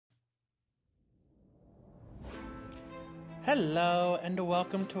Hello, and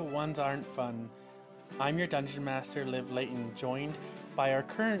welcome to Ones Aren't Fun. I'm your Dungeon Master, Liv Layton, joined by our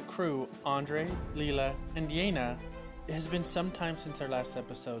current crew, Andre, Leela, and Yena. It has been some time since our last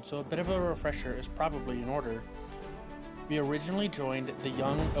episode, so a bit of a refresher is probably in order. We originally joined the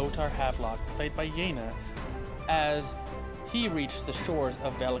young Otar Havelock, played by Yena, as he reached the shores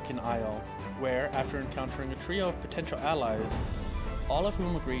of Velikan Isle, where, after encountering a trio of potential allies, all of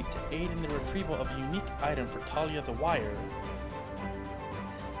whom agreed to aid in the retrieval of a unique item for Talia the Wire,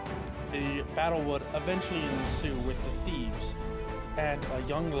 a battle would eventually ensue with the thieves, and a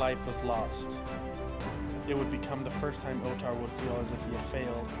young life was lost. It would become the first time Otar would feel as if he had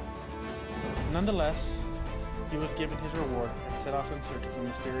failed. Nonetheless, he was given his reward and set off in search of a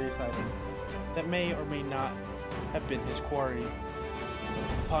mysterious item that may or may not have been his quarry.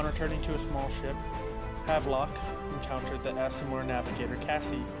 Upon returning to a small ship, Havelock encountered the Asimur navigator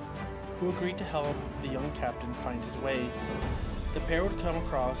Cassie, who agreed to help the young captain find his way. The pair would come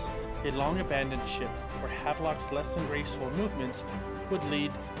across a long-abandoned ship where Havelock's less than graceful movements would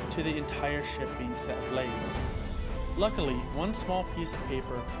lead to the entire ship being set ablaze. Luckily, one small piece of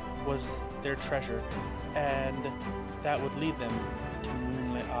paper was their treasure, and that would lead them to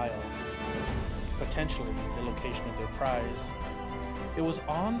Moonlit Isle, potentially the location of their prize. It was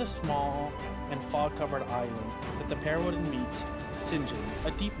on the small and fog-covered island that the pair would meet Sinjin,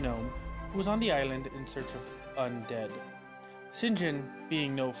 a deep gnome who was on the island in search of undead. Sinjin,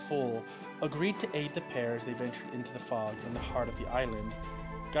 being no fool, agreed to aid the pair as they ventured into the fog in the heart of the island,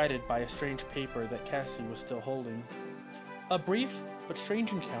 guided by a strange paper that Cassie was still holding. A brief but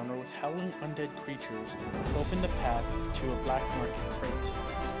strange encounter with howling undead creatures opened the path to a black market crate,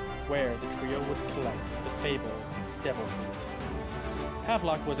 where the trio would collect the fabled devil fruit.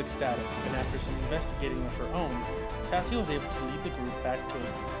 Havelock was ecstatic, and after some investigating of her own, Cassie was able to lead the group back to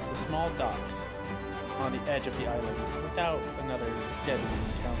the small docks on the edge of the island without another deadly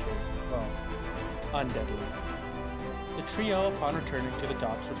encounter. Well, undeadly. The trio, upon returning to the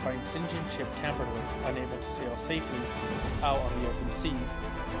docks, would find Sinjin's ship tampered with, unable to sail safely out on the open sea.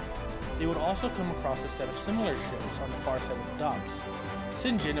 They would also come across a set of similar ships on the far side of the docks.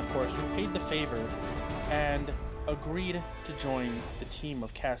 Sinjin, of course, repaid the favor and agreed to join the team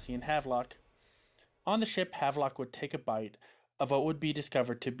of Cassie and Havelock. On the ship, Havelock would take a bite of what would be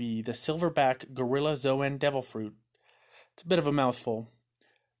discovered to be the silverback gorilla Zoan devil fruit. It's a bit of a mouthful,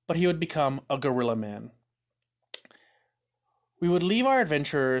 but he would become a gorilla man. We would leave our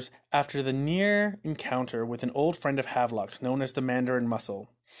adventurers after the near encounter with an old friend of Havelock's known as the Mandarin Muscle.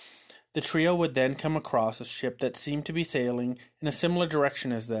 The trio would then come across a ship that seemed to be sailing in a similar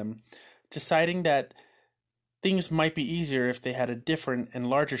direction as them, deciding that things might be easier if they had a different and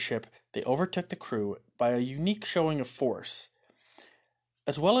larger ship. They overtook the crew by a unique showing of force,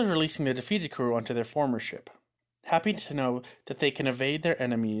 as well as releasing the defeated crew onto their former ship. Happy to know that they can evade their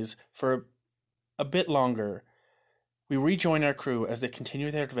enemies for a bit longer, we rejoin our crew as they continue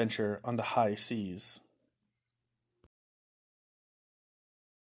their adventure on the high seas.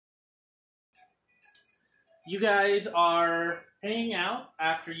 You guys are hanging out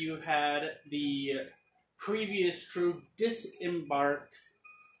after you had the previous crew disembark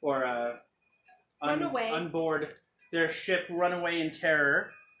or unboard their ship, run away in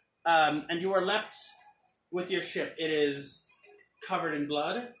terror, and you are left with your ship. It is covered in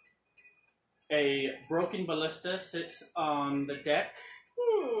blood. A broken ballista sits on the deck,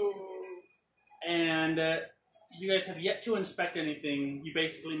 and you guys have yet to inspect anything. You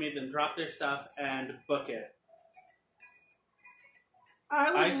basically made them drop their stuff and book it.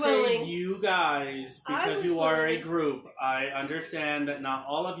 I say you guys because you are a group. I understand that not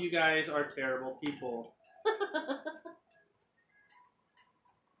all of you guys are terrible people.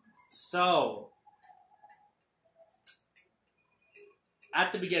 So,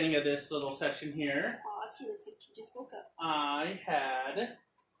 at the beginning of this little session here, aw, she looks like she just woke up. I had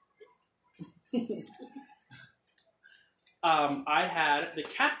the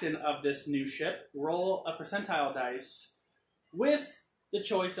captain of this new ship roll a percentile dice with the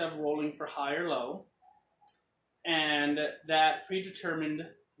choice of rolling for high or low, and that predetermined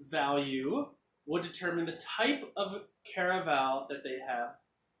value would determine the type of caravel that they have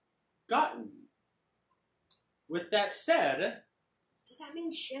gotten. With that said, does that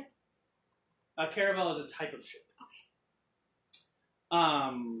mean ship? A caravel is a type of ship.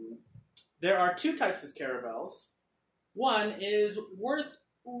 Okay. There are two types of caravels. One is worth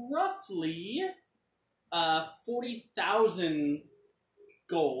roughly 40,000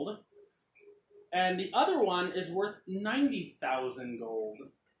 gold, and the other one is worth 90,000 gold.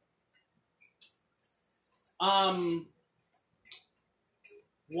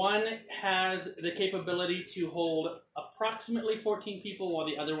 One has the capability to hold approximately 14 people, while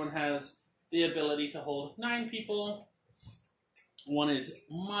the other one has the ability to hold 9 people. One is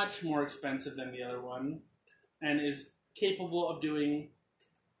much more expensive than the other one, and is capable of doing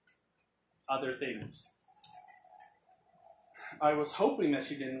other things. I was hoping that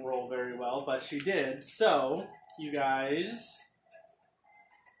she didn't roll very well, but she did. So, you guys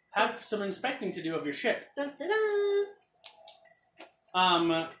have some inspecting to do of your ship. Dun, dun,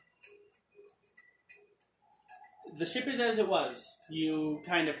 dun. The ship is as it was.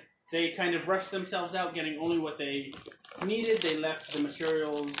 They kind of rushed themselves out, getting only what they needed. They left the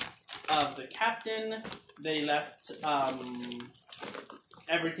materials of the captain. They left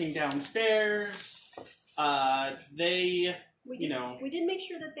everything downstairs. We did make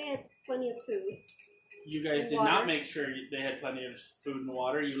sure that they had plenty of food. You guys And did water. not make sure they had plenty of food and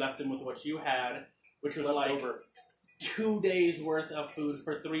water. You left them with what you had, which was like over. 2 days worth of food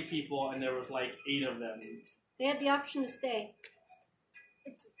for 3 people, and there was like 8 of them. They had the option to stay.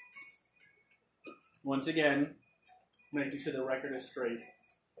 Once again, making sure the record is straight.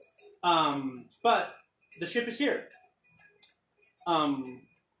 But the ship is here.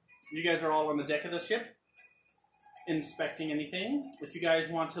 You guys are all on the deck of the ship, inspecting anything. If you guys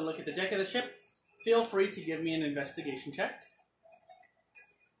want to look at the deck of the ship, feel free to give me an investigation check.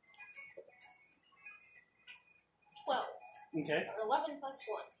 12. Okay. Or 11 plus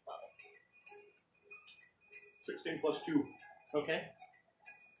 1. 12. 16 plus 2. Okay.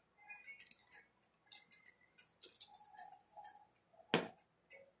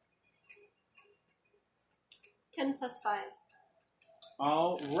 Ten plus 5.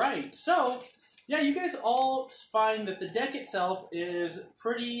 All right. So, yeah, you guys all find that the deck itself is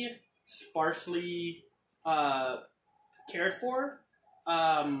pretty sparsely cared for.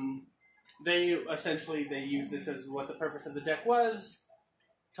 They use this as what the purpose of the deck was: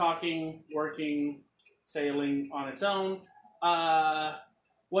 talking, working, sailing on its own.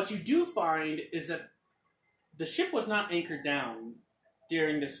 What you do find is that the ship was not anchored down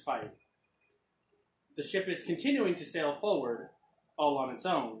during this fight. The ship is continuing to sail forward, all on its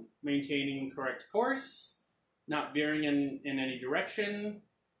own, maintaining correct course, not veering in any direction.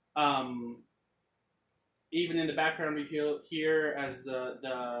 Even in the background, we hear as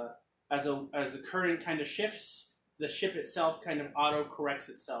the current kind of shifts, the ship itself kind of auto corrects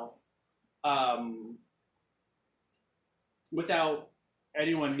itself, without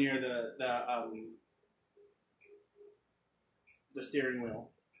anyone near the steering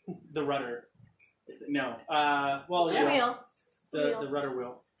wheel, the rudder. No. Well, The yeah. wheel. The rudder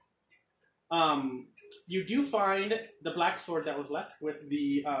wheel. You do find the black sword that was left with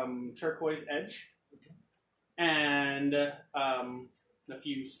the turquoise edge, and a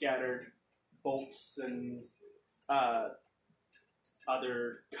few scattered bolts and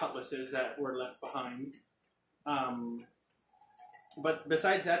other cutlasses that were left behind. But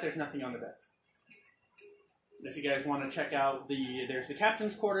besides that, there's nothing on the deck. If you guys want to check out there's the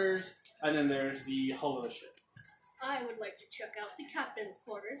captain's quarters, and then there's the hull of the ship. I would like to check out the captain's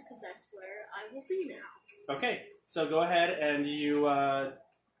quarters, because that's where I will be now. Okay, so go ahead and you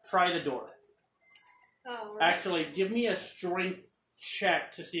try the door. Oh, right. Actually, give me a strength check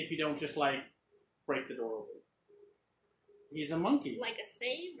to see if you don't just, break the door open. He's a monkey. Like a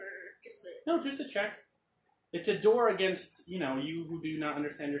save, or just a... No, just a check. It's a door against, you who do not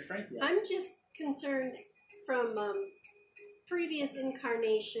understand your strength yet. I'm just concerned from previous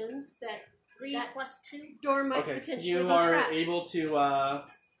incarnations that 3 that plus 2? door might Okay, potentially you be are trapped. able to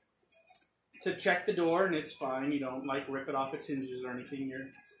check the door, and it's fine. You don't, rip it off its hinges or anything.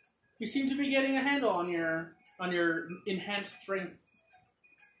 You seem to be getting a handle on your enhanced strength.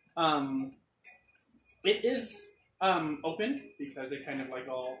 It is open because they kind of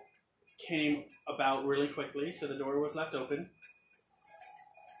all came about really quickly, so the door was left open.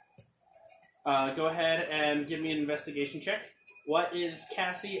 Go ahead and give me an investigation check. What is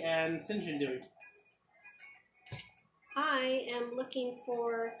Cassie and St. John doing? I am looking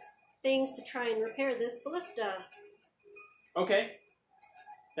for things to try and repair this ballista. Okay,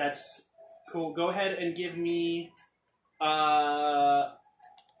 that's cool. Go ahead and give me a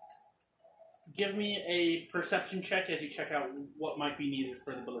perception check as you check out what might be needed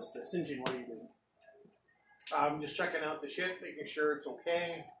for the ballista. St. John, what are you doing? I'm just checking out the ship, making sure it's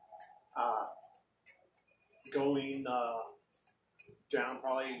okay. Going down,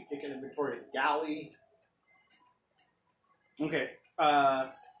 probably taking inventory of the galley. Okay.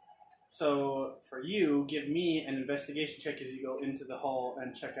 So for you, give me an investigation check as you go into the hull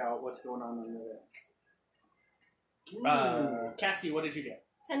and check out what's going on under there. Cassie, what did you get?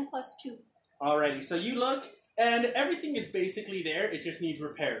 10 plus 2. Alrighty, so you look, and everything is basically there. It just needs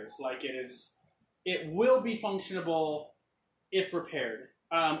repairs. It is it will be functionable if repaired.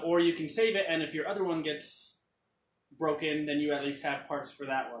 Or you can save it, and if your other one gets broken, then you at least have parts for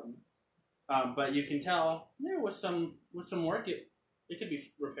that one. But you can tell, with some work, it could be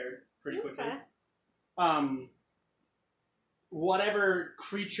repaired pretty quickly. Okay. Whatever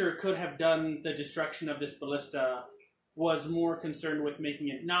creature could have done the destruction of this ballista was more concerned with making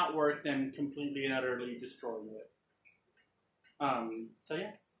it not work than completely and utterly destroying it. So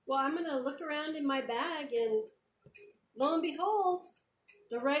yeah. Well, I'm going to look around in my bag, and lo and behold,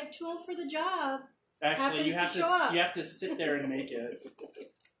 the right tool for the job. Actually, you happens have to sit there and make it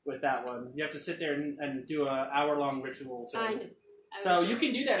with that one. You have to sit there and do an hour-long ritual. I know. So you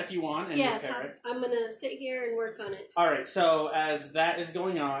can do that if you want and yes, repair it. I'm going to sit here and work on it. All right. So as that is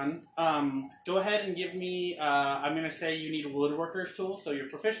going on, go ahead and give me. I'm going to say you need a woodworker's tool. So your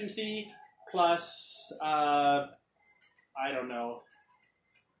proficiency plus I don't know.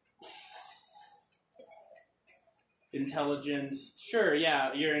 Intelligence. Sure,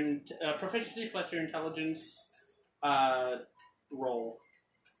 yeah. Your proficiency plus your intelligence roll.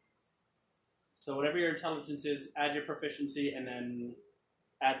 So whatever your intelligence is, add your proficiency, and then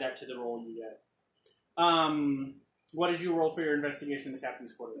add that to the roll you get. What did you roll for your investigation in the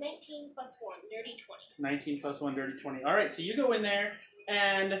captain's quarters? 19 plus 1, dirty 20. 19 plus 1, dirty 20. All right, so you go in there,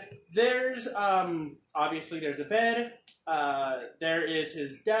 and there's, obviously there's a bed. There is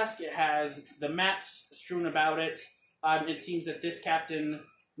his desk. It has the maps strewn about it. It seems that this captain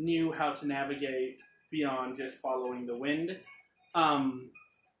knew how to navigate beyond just following the wind.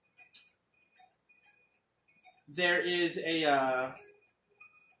 There is a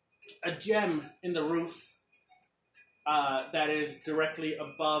gem in the roof that is directly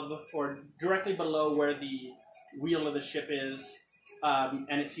above or directly below where the wheel of the ship is, and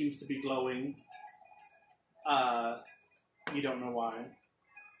it seems to be glowing. You don't know why.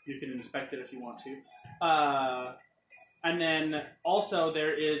 You can inspect it if you want to. And then also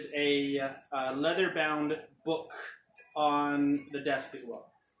there is a leather-bound book on the desk as well.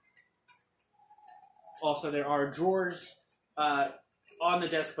 Also, there are drawers on the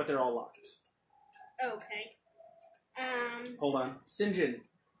desk, but they're all locked. Okay. Hold on. St. John,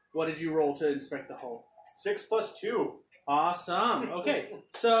 what did you roll to inspect the hull? 6 plus 2. Awesome. Okay.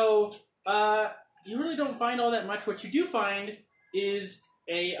 So, you really don't find all that much. What you do find is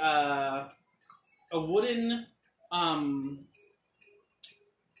a wooden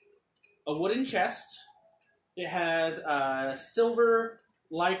chest. It has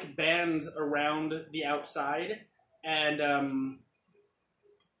silver-like bands around the outside, and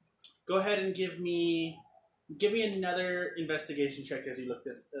go ahead and give me another investigation check as you look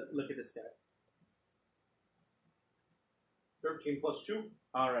at this guy. 13 plus 2.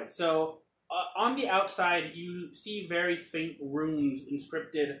 All right. So on the outside, you see very faint runes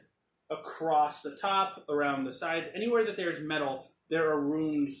inscripted across the top, around the sides. Anywhere that there's metal, there are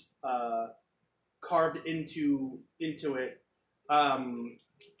runes carved into it.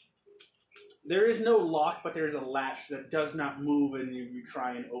 There is no lock, but there's a latch that does not move, and if you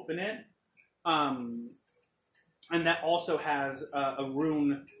try and open it, and that also has a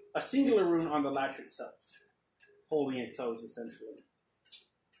singular rune on the latch itself, holding it closed, essentially.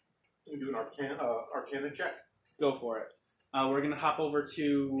 We do an arcana check. Go for it. We're going to hop over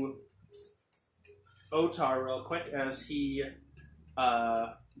to Otar real quick as he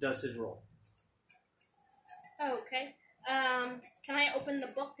does his roll. Okay. Can I open the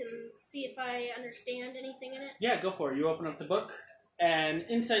book and see if I understand anything in it? Yeah, go for it. You open up the book, and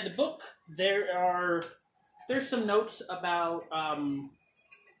inside the book there's some notes about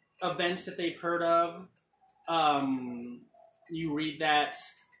events that they've heard of. You read that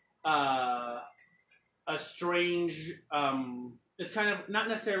a strange, it's kind of not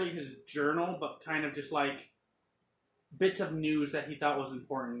necessarily his journal, but kind of just like bits of news that he thought was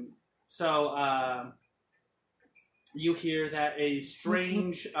important. So you hear that a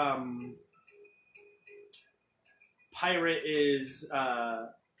strange pirate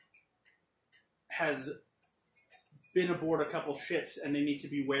has been aboard a couple ships, and they need to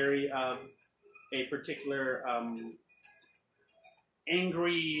be wary of a particular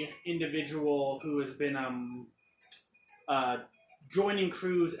angry individual who has been joining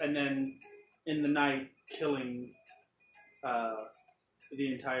crews and then in the night killing the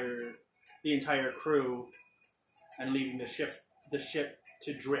entire crew and leaving the ship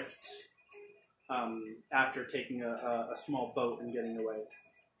to drift after taking a small boat and getting away.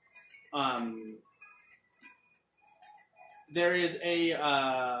 There is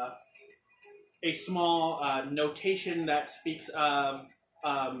a small notation that speaks of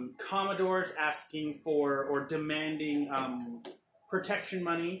Commodores asking for or demanding protection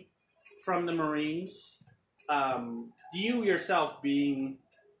money from the Marines. You yourself, being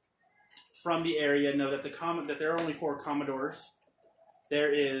from the area, know that that there are only 4 Commodores.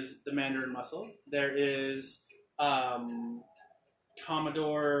 There is the Mandarin Muscle. There is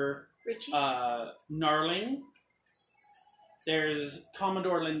Commodore Richie? Narling. There's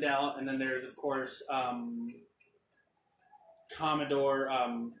Commodore Lindell, and then there's, of course, Commodore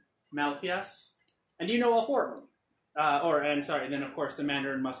Malfias. And you know all 4 of them. And then, of course, the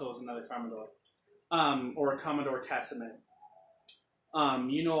Mandarin Muscle is another Commodore. Or Commodore Tassaman.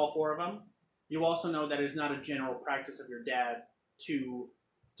 You know all 4 of them. You also know that it's not a general practice of your dad to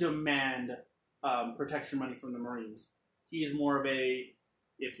demand protection money from the Marines. He's more of a,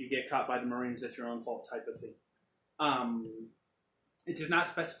 if you get caught by the Marines, that's your own fault type of thing. It does not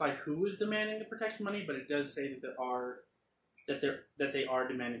specify who is demanding the protection money, but it does say that they are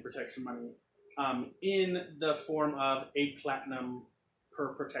demanding protection money in the form of 8 platinum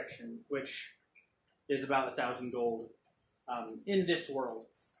per protection, which is about 1,000 gold in this world.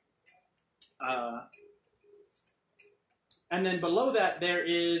 And then below that there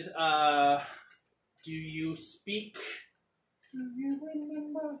is, do you speak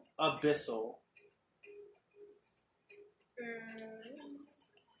Abyssal?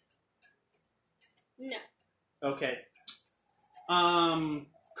 No. Okay.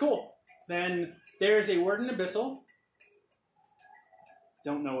 Cool. Then there's a word in Abyssal.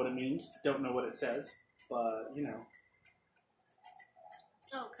 Don't know what it means. Don't know what it says. But, you know.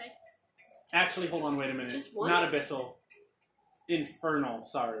 Oh, okay. Actually, hold on, wait a minute. Just one? Not Abyssal. Infernal.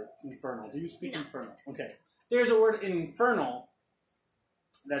 Sorry. Infernal. Do you speak No. Infernal? Okay. There's a word Infernal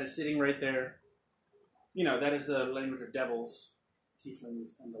that is sitting right there. You know, that is the language of devils,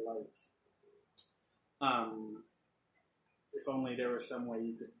 tieflings, and the like. If only there was some way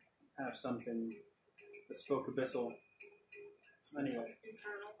you could have something that spoke Abyssal. Anyway.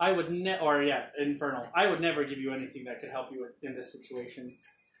 Infernal. I would Infernal. I would never give you anything that could help you in this situation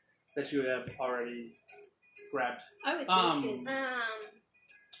that you have already grabbed. I would think is...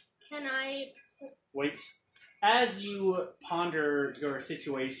 Can I... Wait. As you ponder your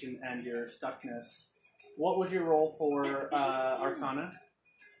situation and your stuckness, what was your roll for Arcana?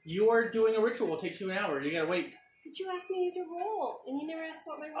 You are doing a ritual. It takes you an hour. You gotta wait. But you asked me to roll, and you never asked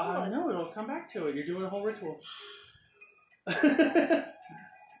what my roll was. No, it'll come back to it. You're doing a whole ritual.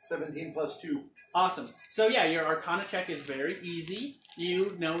 17 plus 2. Awesome. So yeah, your Arcana check is very easy.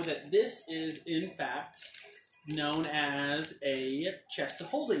 You know that this is, in fact, known as a chest of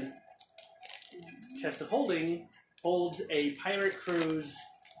holding. Chest of holding holds a pirate crew's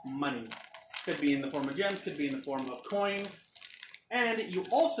money. Could be in the form of gems, could be in the form of coin. And you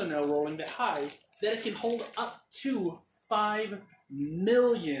also know, rolling that high, that it can hold up to 5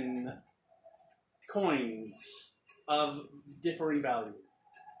 million coins of differing value.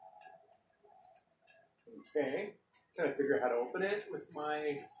 Okay. Can I figure out how to open it with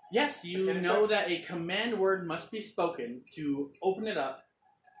my... Yes, you know that a command word must be spoken to open it up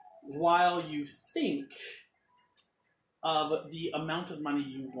while you think of the amount of money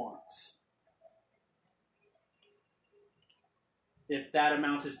you want. If that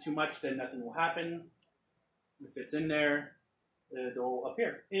amount is too much, then nothing will happen. If it's in there, it'll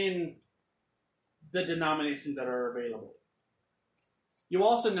appear in the denominations that are available. You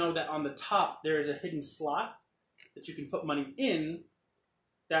also know that on the top there is a hidden slot that you can put money in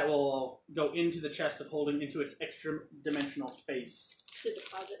that will go into the chest of holding, into its extra dimensional space. To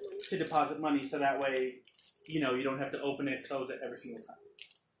deposit money. To deposit money, so that way, you know, you don't have to open it, close it every single time.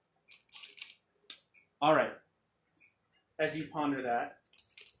 Alright. As you ponder that,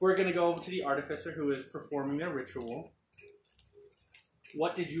 we're going to go over to the artificer who is performing their ritual.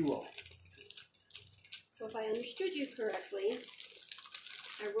 What did you roll? So if I understood you correctly,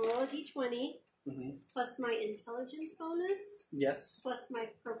 I roll a d20 plus my intelligence bonus Yes. plus my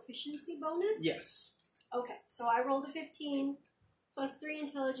proficiency bonus? Yes. Okay, so I rolled a 15 plus 3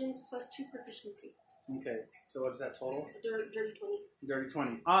 intelligence plus 2 proficiency. Okay, so what's that total? Dirty 20. Dirty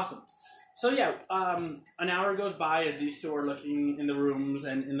 20. Awesome. So yeah, an hour goes by as these two are looking in the rooms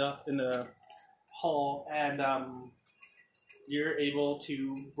and in the hall, and you're able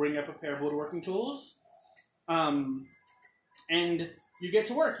to bring up a pair of woodworking tools, and you get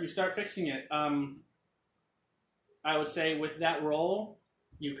to work. You start fixing it. I would say with that roll,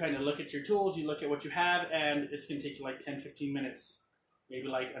 you kind of look at your tools, you look at what you have, and it's going to take you like 10-15 minutes. Maybe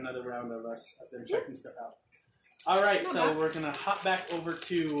like another round of us of them checking stuff out. All right, so we're going to hop back over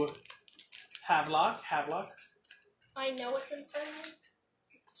to Havelock. Havelock, I know what's in front of me.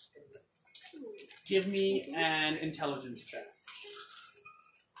 give me an intelligence check.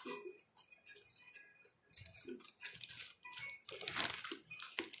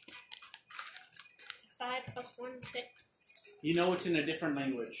 5 plus 1, 6. You know it's in a different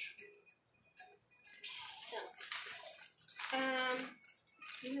language. So,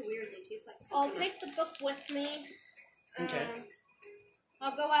 Really weird. They taste like. I'll take the book with me. Okay.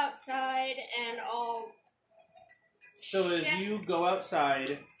 I'll go outside and I'll. So as check- you go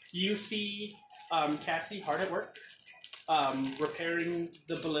outside, you see Cassie hard at work, repairing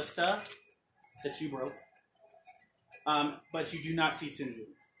the ballista that you broke. But you do not see Sinjin.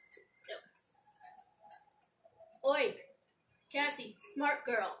 Oi, Cassie, smart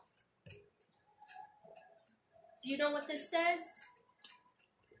girl. Do you know what this says?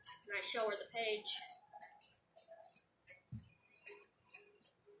 And I show her the page.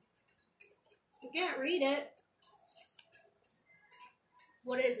 You can't read it.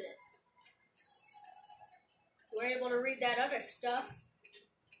 What is it? We're able to read that other stuff.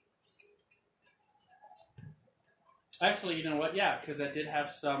 Actually, you know what? Yeah, because that did have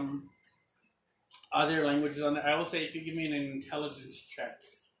some other languages on there. I will say if you give me an intelligence check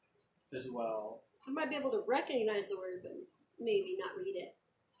as well. I might be able to recognize the word, but maybe not read it.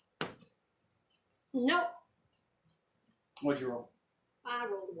 Nope. What'd you roll? I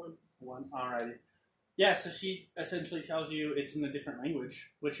rolled a 1. 1. Alrighty. Yeah, so she essentially tells you it's in a different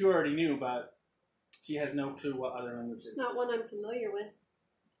language, which you already knew, but she has no clue what other language it is. It's not one I'm familiar with.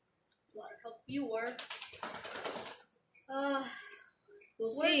 Well, I hope you were. We'll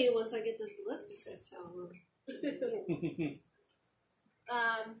see once I get this ballista fixed.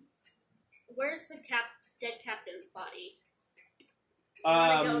 Where's the dead captain's body?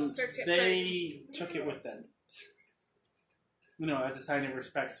 Wanna go search it They took it with them. You know, as a sign of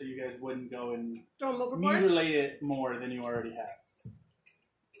respect, so you guys wouldn't go and Throw them overboard? mutilate it more than you already have.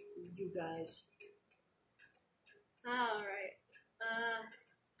 You guys. Alright.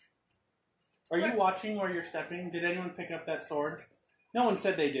 Are you watching where you're stepping? Did anyone pick up that sword? No one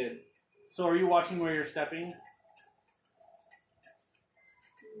said they did. So are you watching where you're stepping?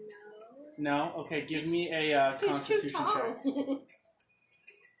 No. No? Okay, give me a He's too constitution tall. check.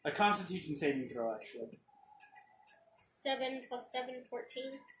 A constitution saving throw, actually. 7 plus 7, 14.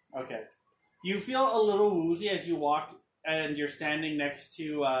 Okay. You feel a little woozy as you walk, and you're standing next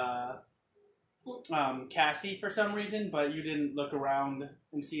to Cassie for some reason, but you didn't look around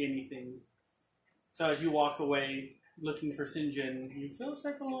and see anything. So as you walk away looking for Sinjin, you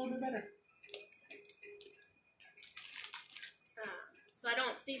start feeling a little bit better. So I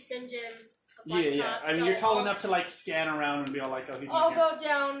don't see Sinjin up Yeah, on yeah. top, I mean, so you're tall I'll- enough to like scan around and be all like, "Oh, he's I'll not go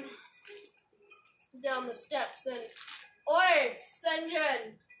down the steps and, oi,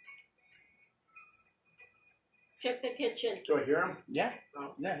 Sinjin! Check the kitchen. Do I hear him? Yeah,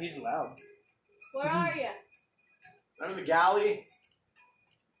 Oh. yeah. He's loud. Where are you? I'm in the galley.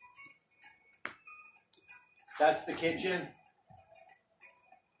 That's the kitchen.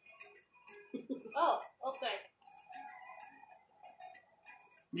 Oh, okay.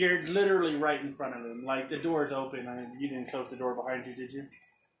 You're literally right in front of him. Like the door's open. I mean, you didn't close the door behind you, did you?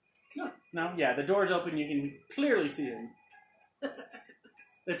 No. No. Yeah, the door's open. You can clearly see him.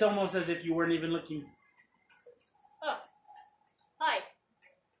 It's almost as if you weren't even looking. Oh. Hi.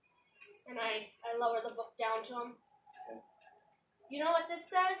 And I lower the book down to him. Okay. You know what this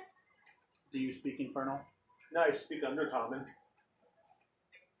says? Do you speak Infernal? No, I speak Undercommon.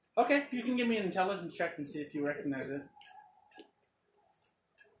 Okay, you can give me an intelligence check and see if you recognize it.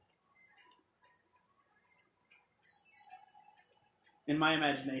 In my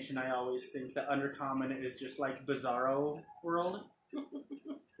imagination, I always think that Undercommon is just like Bizarro World.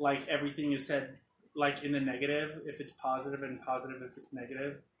 Like everything is said like in the negative if it's positive and positive if it's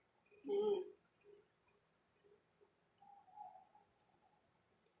negative.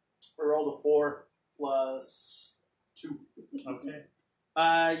 I rolled a 4 plus 2. Okay.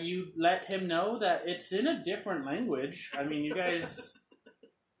 You let him know that it's in a different language. I mean, you guys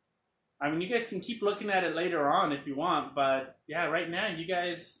can keep looking at it later on if you want, but yeah, right now you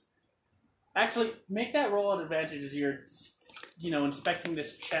guys actually make that roll at advantage as you're, inspecting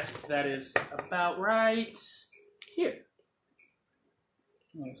this chest that is about right here.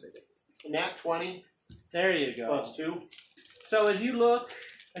 One second. Nat 20 There you go. plus 2. So as you look,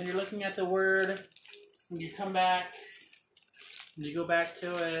 and you're looking at the word, and you come back, and you go back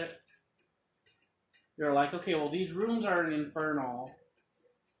to it, you're like, okay, well, these runes are an infernal.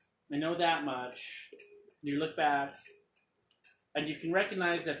 I know that much. You look back, and you can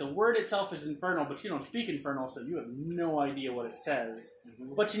recognize that the word itself is infernal, but you don't speak infernal, so you have no idea what it says.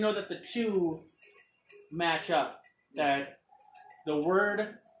 Mm-hmm. But you know that the two match up. That the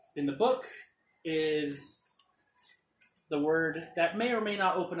word in the book is the word that may or may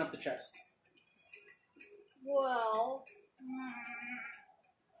not open up the chest. Well,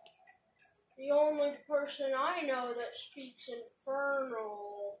 the only person I know that speaks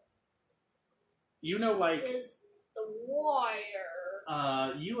Infernal You know, like, is the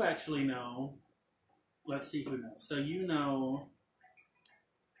Wire. you actually know. Let's see who knows. So you know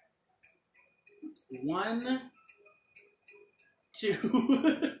 1, 2,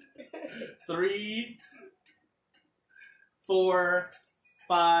 3, 4,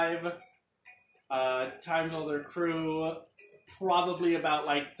 5 times all their crew. Probably about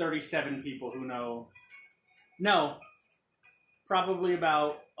like 37 people who know. No, probably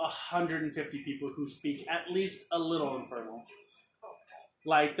about 150 people who speak at least a little Infernal.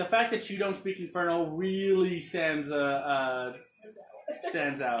 Like, the fact that you don't speak Infernal really stands out.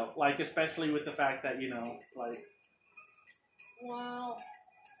 Like, especially with the fact that, you know, like... Well,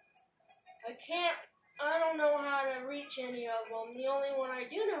 I don't know how to reach any of them. The only one I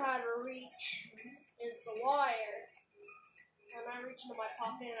do know how to reach is the Wire. And I reach into my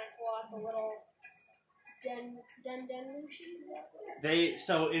pocket and I pull out the little Denmushi.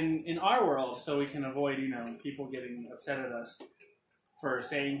 So in our world, so we can avoid, you know, people getting upset at us for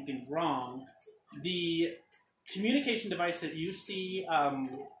saying things wrong, the communication device that you see,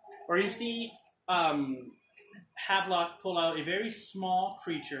 Havelock pull out a very small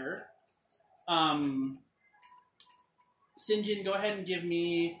creature. Sinjin, go ahead and give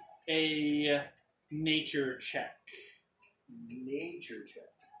me a nature check. Nature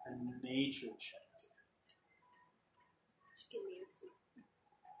check. A nature check. Just give me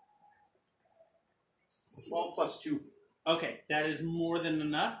a 12 plus 2. Okay, that is more than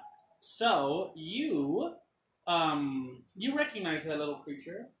enough. So you recognize that little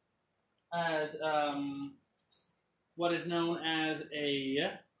creature as what is known as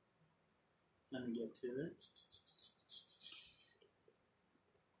a. Let me get to it.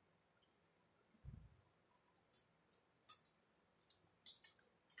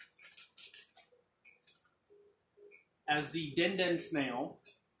 As the Denden snail,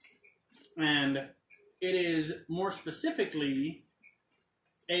 and it is more specifically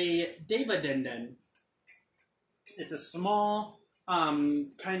a Deva Denden. It's a small,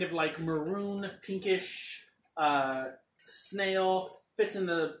 kind of like maroon, pinkish snail.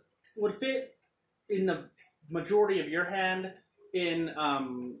 Would fit in the majority of your hand. In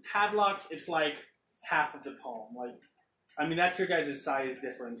Havelock's, it's like half of the palm. Like, I mean, that's your guys' size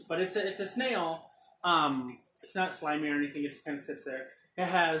difference. But it's a snail. It's not slimy or anything. It just kind of sits there. It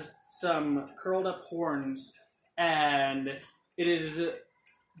has some curled up horns, and it is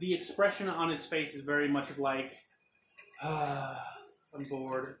the expression on its face is very much of like, I'm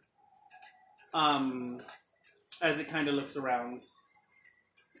bored. As it kind of looks around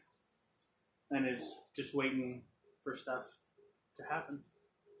and is just waiting for stuff to happen.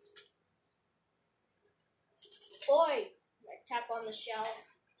 Boy, I tap on the shell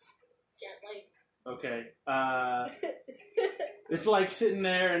gently. Okay. It's like sitting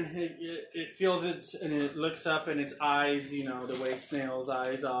there, and it feels and it looks up, and its eyes, you know, the way snails'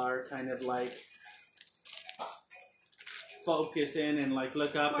 eyes are, kind of like focus in and like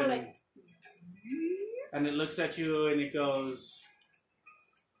look up, and it looks at you, and it goes,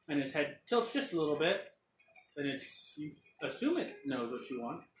 and its head tilts just a little bit, and you assume it knows what you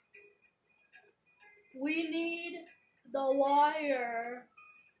want. We need the Wire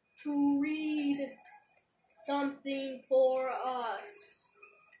to read something for us.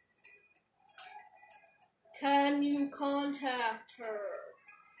 Can you contact her?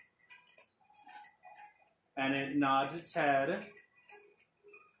 And it nods its head,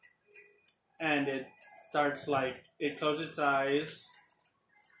 and it starts like, it closes its eyes,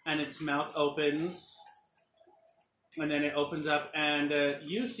 and its mouth opens, and then it opens up, and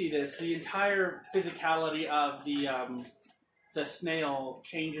you see this, the entire physicality of the snail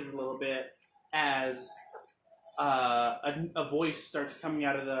changes a little bit as a voice starts coming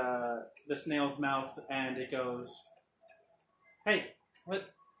out of the snail's mouth, and it goes, "Hey,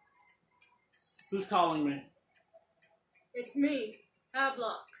 what? Who's calling me?" It's me,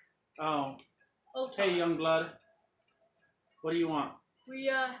 Havelock. Oh, Otar. hey, young blood. What do you want? We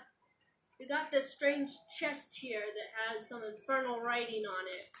got this strange chest here that has some infernal writing on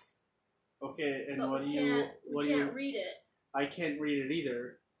it. Okay, and But what do we you? can't read it. I can't read it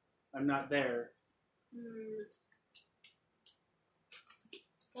either. I'm not there.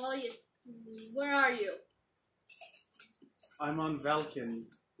 Well, where are you? I'm on Velkin,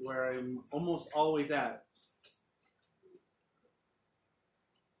 where I'm almost always at.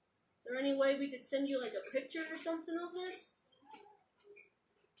 Is there any way we could send you like a picture or something of this?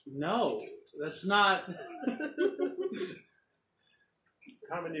 No, that's not.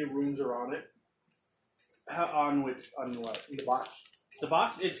 How many rooms are on it? On what? In the box? The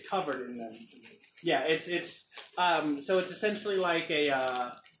box, it's covered in them. Yeah, so it's essentially like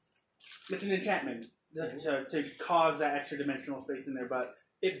it's an enchantment to cause that extra dimensional space in there, but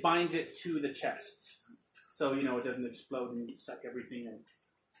it binds it to the chest, so it doesn't explode and suck everything in.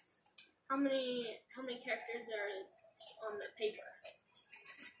 How many characters are on the paper?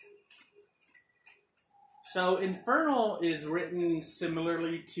 So Infernal is written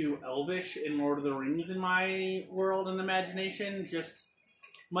similarly to Elvish in Lord of the Rings in my world and imagination, just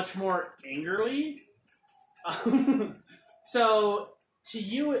much more angrily. So to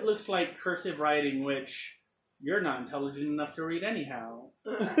you it looks like cursive writing, which you're not intelligent enough to read anyhow.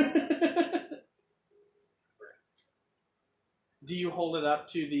 Do you hold it up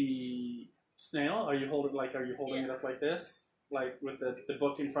to the snail? Are you holding it up like this? Like with the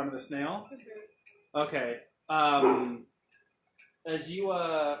book in front of the snail? Mm-hmm. Okay. As you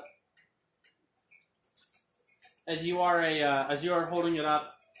are holding it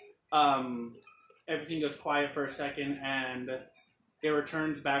up, everything goes quiet for a second, and it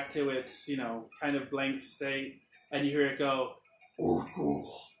returns back to its, kind of blank state, and you hear it go,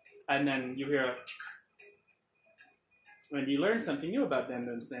 and then you hear a, and you learn something new about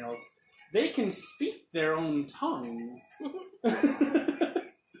Dendon snails. They can speak their own tongue.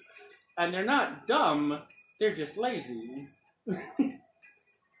 And they're not dumb, they're just lazy.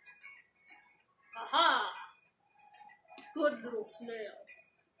 Aha! Good little snail.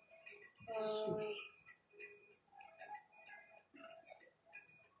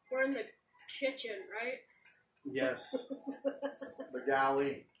 We're in the kitchen, right? Yes. The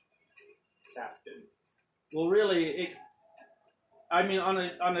galley captain. Well, really, on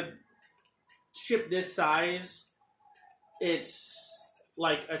a ship this size, it's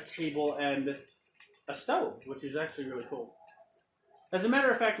like a table and a stove, which is actually really cool. As a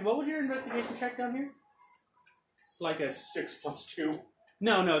matter of fact, what was your investigation check down here? It's like a 6 + 2.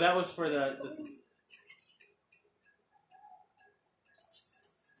 No, that was for the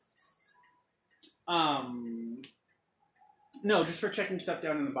no, just for checking stuff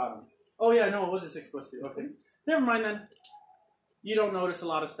down in the bottom. Oh yeah, no, it was a 6 + 2. Okay, never mind then. You don't notice a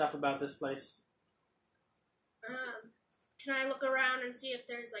lot of stuff about this place. Can I look around and see if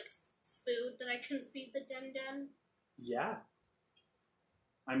there's like food that I can feed the Den? Yeah.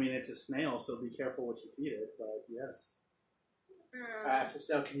 I mean, it's a snail, so be careful what you feed it, but yes. So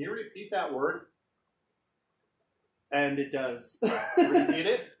Snail, can you repeat that word? And it does. Repeat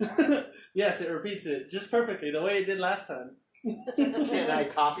it? Yes, it repeats it just perfectly, the way it did last time. Can I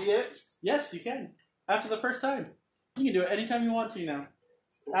copy it? Yes, you can. After the first time. You can do it anytime you want to now.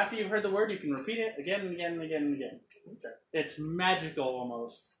 After you've heard the word, you can repeat it again and again and again and again. Okay. It's magical,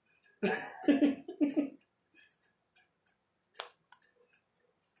 almost.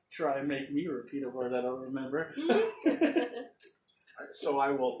 Try and make me repeat a word I don't remember. So I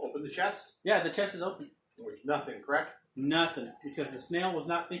will open the chest. Yeah, the chest is open. There's nothing, correct? Nothing, because the snail was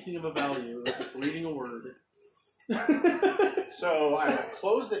not thinking of a value, it was just reading a word. So I will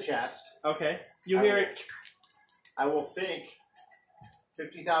close the chest. Okay, you hear it. I will think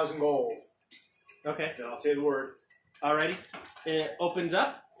 50,000 gold. Okay, Then I'll say the word. alrighty. It opens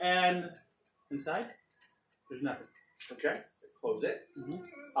up, and inside, there's nothing. Okay. Close it. Mm-hmm.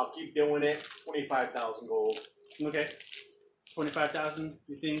 I'll keep doing it. 25,000 gold. Okay, 25,000,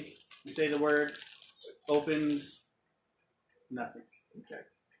 you think? You say the word, opens, nothing. Okay.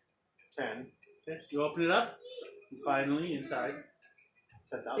 10. Okay, you open it up, and finally, inside.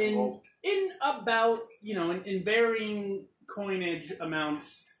 10,000 gold. In about, in varying coinage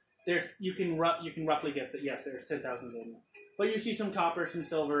amounts, you can roughly guess that yes, there's 10,000 gold. But you see some copper, some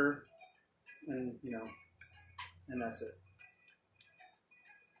silver, and and that's it.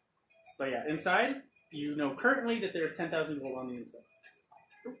 But yeah, inside, currently that there's 10,000 gold on the inside.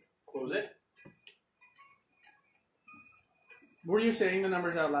 Close it. Were you saying the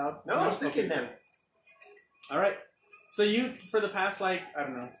numbers out loud? No, I was thinking them. All right. So for the past,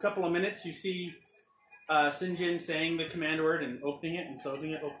 couple of minutes, you see Sinjin saying the command word and opening it and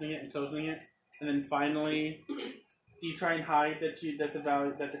closing it, opening it and closing it, and then finally, do you try and hide that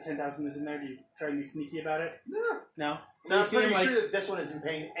the 10,000 is in there? Do you try and be sneaky about it? No. So I'm pretty sure that this one isn't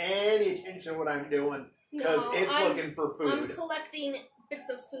paying any attention to what I'm doing because it's looking for food. I'm collecting bits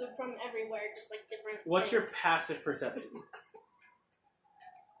of food from everywhere, just like different. What's things. your passive perception?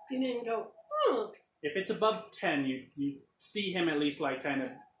 You didn't go, If it's above 10, you see him at least kind of.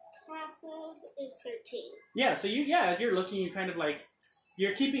 Passive is 13. Yeah, so as you're looking, you kind of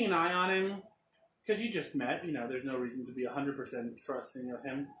you're keeping an eye on him because you just met. There's no reason to be 100% trusting of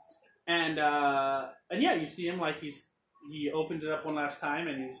him, and yeah, you see him he opens it up one last time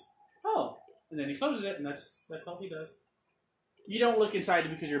and and then he closes it, and that's all he does. You don't look inside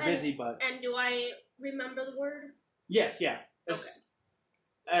because you're busy, but And do I remember the word? yes, yeah. Okay.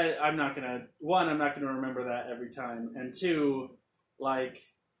 I'm not gonna remember that every time, and two, like.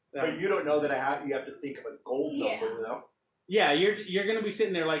 But you don't know that you have to think of a gold number, though. Yeah, you're gonna be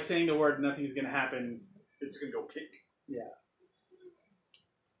sitting there like saying the word, nothing's gonna happen. It's gonna go kick. Yeah.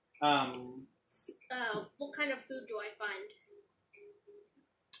 What kind of food do I find?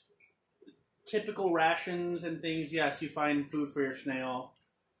 Typical rations and things. Yes, you find food for your snail.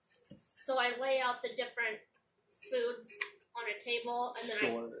 So I lay out the different foods on a table, and then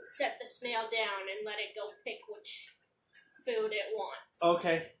I Sure. set the snail down and let it go pick which food it wants.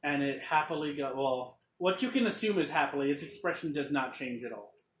 Okay, and it happily go. Well, what you can assume is happily. Its expression does not change at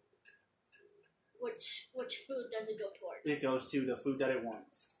all. Which food does it go towards? It goes to the food that it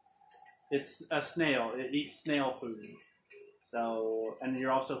wants. It's a snail. It eats snail food. So, and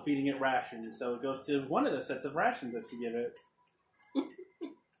you're also feeding it rations. So it goes to one of the sets of rations that you give it.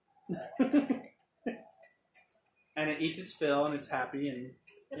 And it eats its fill, and it's happy, and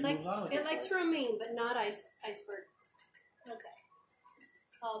It likes romaine, but not iceberg. Okay.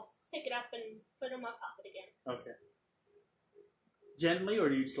 I'll pick it up and put it in my pocket again. Okay. Gently, or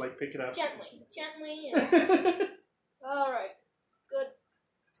do you just like pick it up? Gently. And... All right. Good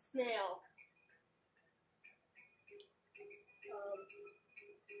snail.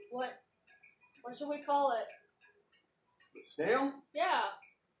 What should we call it? The snail? Yeah.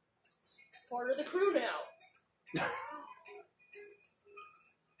 It's part of the crew now.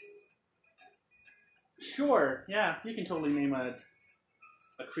 Sure. Yeah, you can totally name a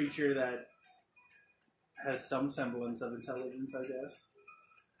creature that has some semblance of intelligence, I guess.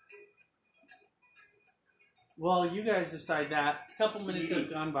 Well, you guys decide that. A couple minutes have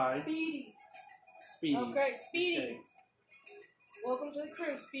gone by. Speedy. Speedy. Okay, Speedy. Okay. Welcome to the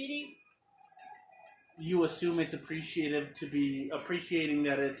crew, Speedy. You assume it's appreciative to be appreciating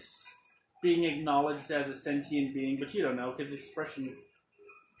that it's being acknowledged as a sentient being, but you don't know because expression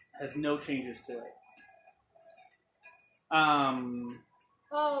has no changes to it.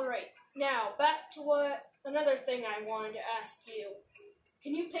 All right. Now back to another thing I wanted to ask you.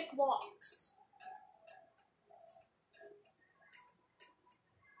 Can you pick locks?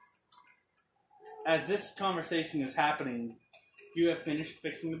 As this conversation is happening, you have finished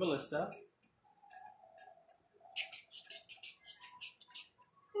fixing the ballista.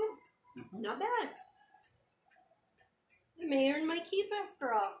 Not bad. I may earn my keep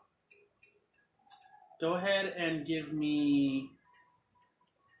after all. Go ahead and give me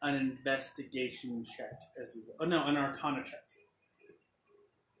an investigation check as well. Oh no, an arcana check.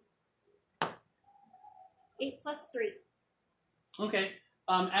 8 plus 3. Okay.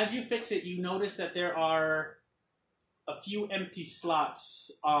 As you fix it, you notice that there are a few empty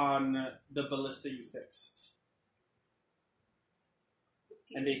slots on the ballista you fixed.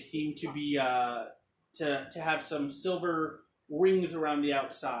 And they seem to be, to have some silver rings around the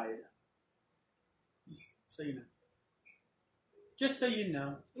outside. So you know. Just so you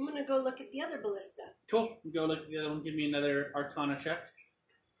know. I'm gonna go look at the other ballista. Cool. Go look at the other one. Give me another arcana check.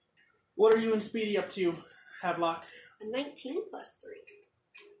 What are you and Speedy up to, Havelock? A 19 plus 3.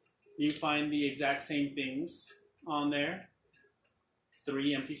 You find the exact same things on there.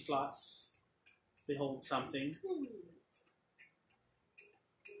 3 empty slots. They hold something.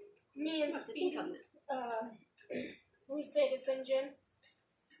 Me and I'll have to think Speedy. on that. Let me say this, Injun.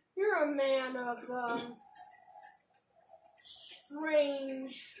 You're a man of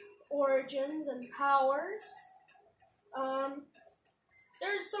strange origins and powers.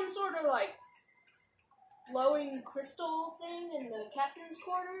 There's some sort of like glowing crystal thing in the captain's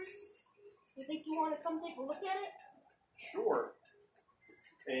quarters. You think you want to come take a look at it? Sure.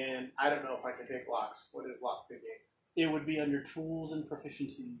 And I don't know if I can pick locks. What is lock picking? It would be under tools and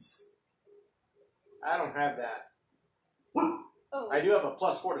proficiencies. I don't have that. Oh, I do have a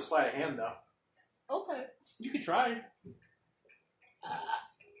 +4 to sleight of hand, though. okay. You could try.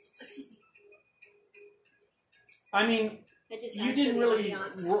 Excuse me. I mean, I just you answered didn't the really.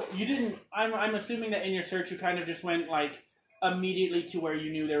 ambiance. You didn't. I'm assuming that in your search you kind of just went like immediately to where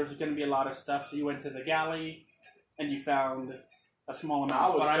you knew there was going to be a lot of stuff. So you went to the galley, and you found a small amount. I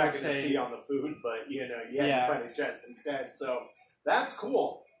was but I would checking to say, see on the food, but you know, you had Yeah. to find a chest instead. So that's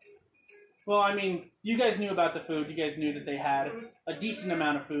cool. well, I mean, you guys knew about the food. You guys knew that they had a decent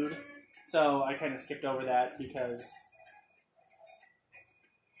amount of food. So I kind of skipped over that because,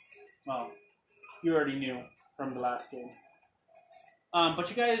 well, you already knew from the last game.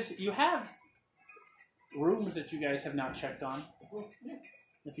 But you have rooms that you guys have not checked on.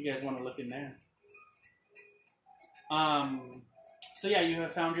 If you guys want to look in there. So yeah, you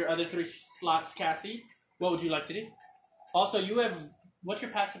have found your other 3 slots, Cassie. What would you like to do? Also, you have... What's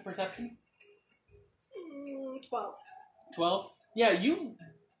your passive perception? 12. 12? Yeah, you've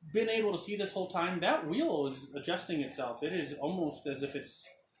been able to see this whole time. That wheel is adjusting itself. It is almost as if it's...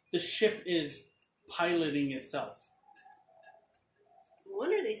 The ship is piloting itself. No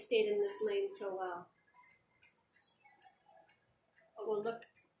wonder they stayed in this lane so well. I'll go look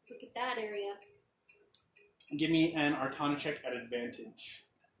at that area. Give me an Arcana check at advantage.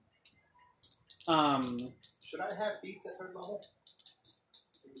 Should I have feats at third level?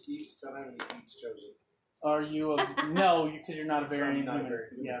 Feats? I don't have any feats chosen. Are you a... No, because you're not a variant So I'm not a human.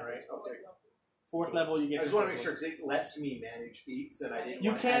 variant human, Yeah. right? Okay. 4th level, you get... I just your want to make fourth sure because it lets me manage feats, and I didn't.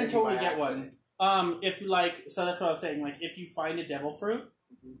 You want to add can any totally by get accident. one. If you like, so that's what I was saying. Like, if you find a devil fruit,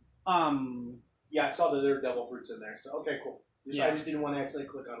 Yeah, I saw that there were devil fruits in there. So okay, cool. Yeah. I just didn't want to accidentally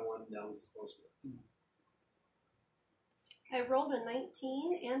click on one that was supposed to. I rolled a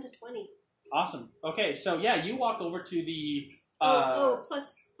 19 and a 20. awesome. Okay, so yeah, you walk over to the.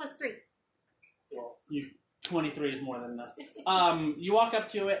 Plus 3. Well, 23 is more than enough. You walk up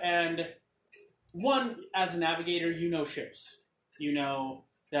to it, and one, as a navigator, you know ships. You know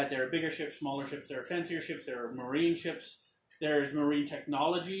that there are bigger ships, smaller ships, there are fancier ships, there are marine ships, there's marine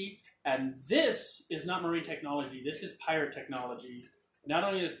technology, and this is not marine technology, this is pirate technology. Not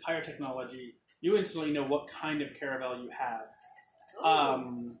only is pirate technology, you instantly know what kind of caravel you have.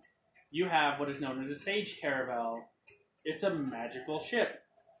 You have what is known as a sage caravel. It's a magical ship.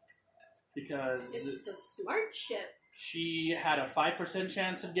 Because It's a smart ship. she had a 5%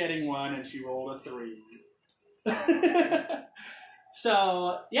 chance of getting one, and she rolled a 3.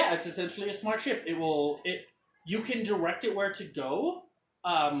 So, yeah, it's essentially a smart ship. You can direct it where to go.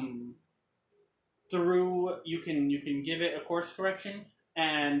 You can give it a course correction,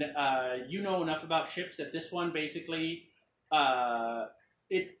 and you know enough about ships that this one basically,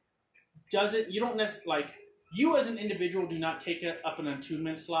 it doesn't, you don't necessarily, like, you as an individual do not take up an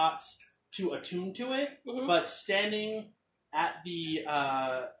attunement slot to attune to it, but standing at the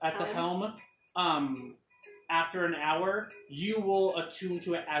helm, after an hour, you will attune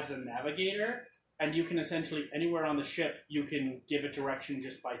to it as a navigator, and you can essentially, anywhere on the ship, you can give it direction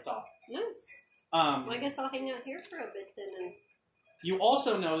just by thought. Nice. Well, I guess I'll hang out here for a bit then. And... You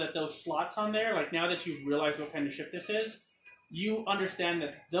also know that those slots on there, like now that you've realized what kind of ship this is, you understand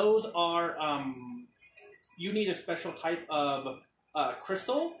that those are, you need a special type of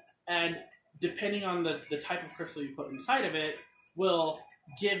crystal, and depending on the type of crystal you put inside of it, will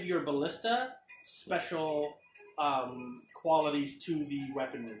give your ballista special qualities to the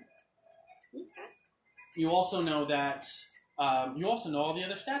weaponry. Okay. You also know that, you also know all the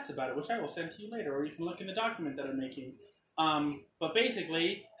other stats about it, which I will send to you later, or you can look in the document that I'm making. But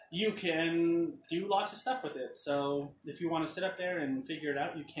basically, you can do lots of stuff with it. So if you want to sit up there and figure it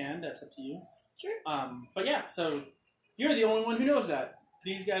out, you can. That's up to you. Sure. But yeah, so you're the only one who knows that.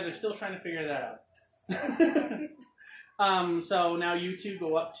 These guys are still trying to figure that out. So now you two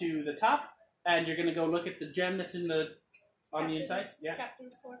go up to the top, and you're going to go look at the gem that's on the inside. Yeah.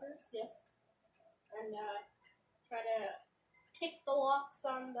 Captain's quarters, yes. And try to kick the locks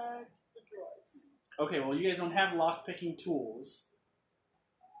on the drawers. Okay, well, you guys don't have lock-picking tools.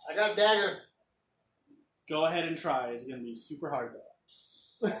 I got a dagger. Go ahead and try. It's going to be super hard,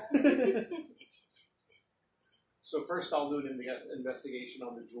 though. So first, I'll do an investigation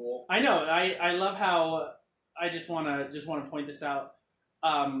on the jewel. I know. I love how. I just want to point this out.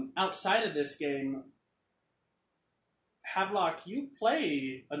 Outside of this game, Havelock, you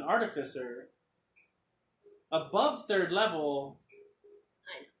play an artificer above 3rd level.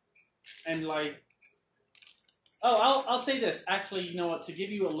 And like, I'll say this. Actually, you know what? To give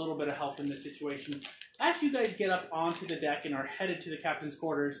you a little bit of help in this situation, as you guys get up onto the deck and are headed to the captain's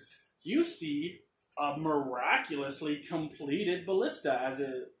quarters, you see a miraculously completed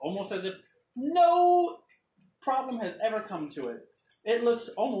ballista, almost as if no problem has ever come to it. It looks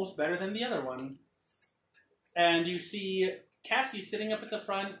almost better than the other one. And you see Cassie sitting up at the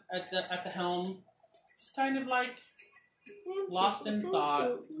front at the helm, just kind of like lost in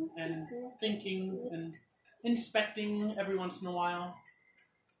thought and thinking and inspecting every once in a while.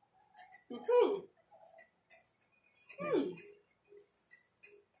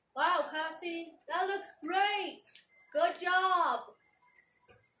 Wow, Cassie, that looks great. Good job.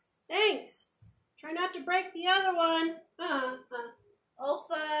 Thanks. Try not to break the other one.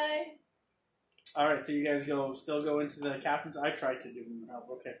 Okay. Alright, so you guys still go into the captain's. I tried to give him help.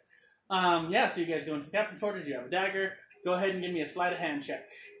 Okay. Yeah, so you guys go into the captain's quarters. You have a dagger. Go ahead and give me a sleight of hand check.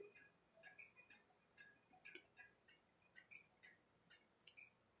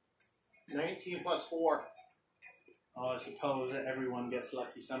 19 plus 4. Oh, I suppose that everyone gets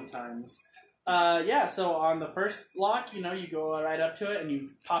lucky sometimes. Yeah, so on the first lock, you go right up to it and you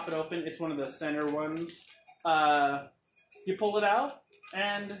pop it open. It's one of the center ones. You pull it out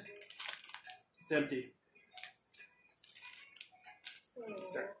and it's empty.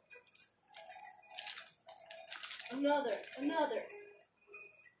 Another.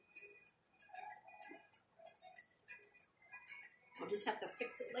 I'll just have to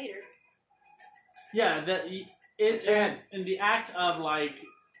fix it later. Yeah, in the act of like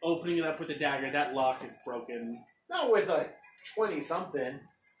opening it up with the dagger, that lock is broken. Not with a 20-something.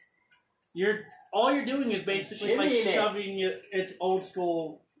 All you're doing is basically like Jimmying it. shoving its old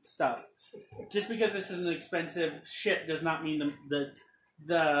school stuff. Just because this is an expensive shit does not mean the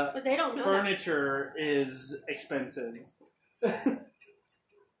But they don't know that. furniture is expensive.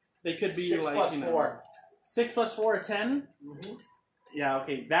 They could be 6 like plus 4. 6 plus 4 are 10. Mm-hmm. Yeah,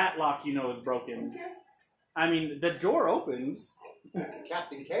 okay, that lock is broken. Okay. I mean, the door opens.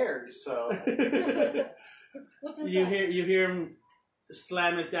 Captain cares, so. What's inside? You hear him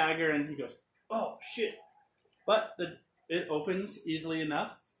slam his dagger, and he goes, "Oh shit!" But it opens easily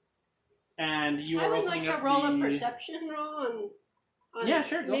enough, and you I are would opening like to up roll the. a perception roll on Yeah,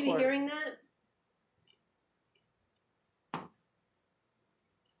 sure, go maybe for it. hearing that.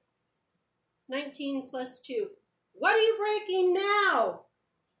 $19 plus 2. What are you breaking now?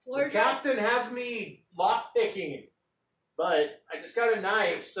 The Where's that? captain has me lock picking, but I just got a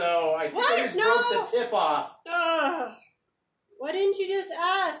knife, so I think What? I just No! broke the tip off. Ugh. Why didn't you just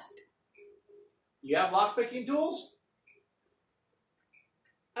ask? You have lock picking tools?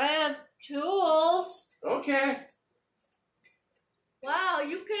 I have tools. Okay. Wow,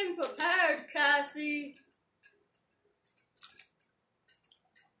 you came prepared, Cassie.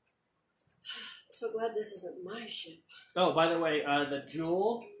 I'm so glad this isn't my ship. Oh, by the way, the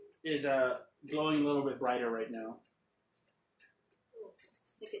jewel is glowing a little bit brighter right now.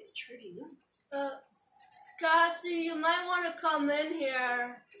 Like it's charging up. Cassie, you might want to come in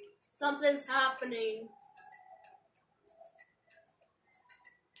here. Something's happening.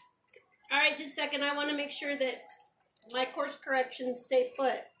 All right, just a second. I want to make sure that my course corrections stay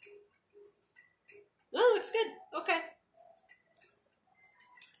put. Oh, looks good. Okay.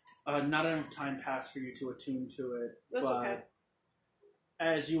 Not enough time passed for you to attune to it. That's but okay.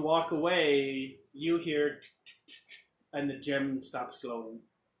 As you walk away, you hear, and the gem stops glowing.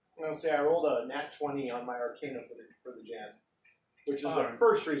 I'm gonna say I rolled a nat 20 on my Arcana for the gem, which is the Alright.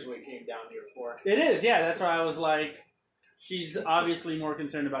 first reason we came down here for. It is, yeah. That's why I was like, she's obviously more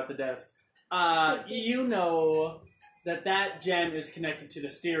concerned about the desk. You know that gem is connected to the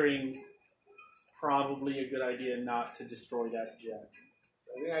steering. Probably a good idea not to destroy that gem.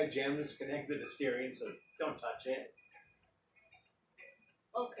 So I think that gem is connected to the steering, so don't touch it.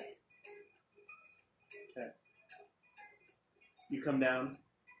 Okay. You come down.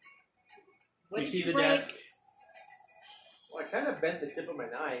 What you did see you the break? desk. Well, I kind of bent the tip of my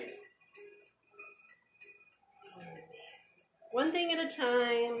knife. One thing at a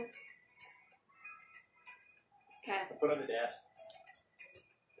time. Okay. I put it on the desk.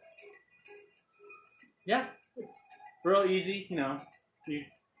 Yeah. Real easy, You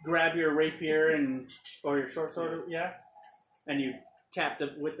grab your rapier or your short sword, yeah, and you tap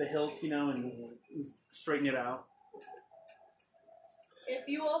with the hilt, and straighten it out. If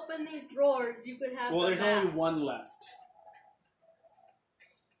you open these drawers, you can have. Well, the there's only maps. one left.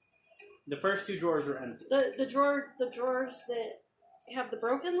 The first 2 drawers are empty. The drawers that have the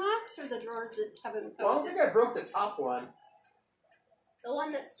broken locks, or the drawers that haven't. Well, I don't think I broke the top one. The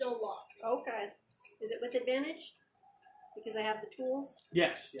one that's still locked. Okay. Is it with advantage? Because I have the tools.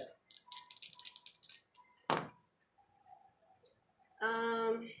 Yes, yeah.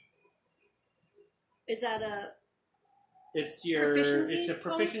 Is that a It's Proficiency a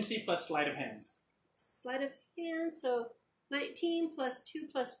proficiency plus sleight of hand. sleight of hand? So 19 plus 2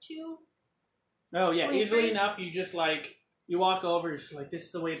 plus 2. Oh yeah, 23. easily enough. You just you walk over, you're just like, this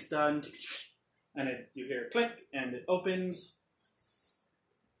is the way it's done, and you hear a click, and it opens.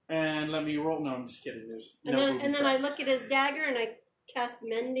 And let me roll. No, I'm just kidding. There's And no then moving and then I tracks. look at his dagger and I cast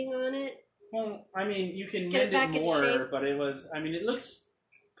mending on it. Well, I mean, you can Get it mend back it in more, shape. but it looks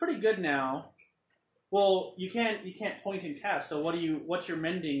pretty good now. Well, you can't point and cast. So what's your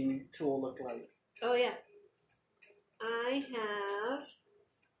mending tool look like? Oh yeah. I have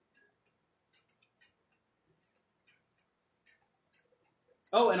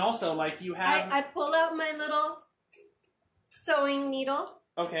Oh, and also you have I pull out my little sewing needle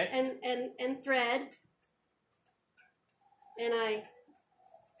okay. and thread, and I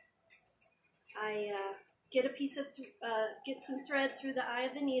get a piece of get some thread through the eye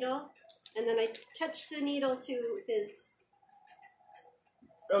of the needle, and then I touch the needle to his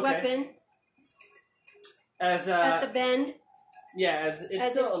Okay. weapon, at the bend, yeah, as it's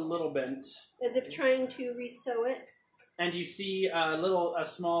As still if- a little bent. as if trying to resew it. And you see a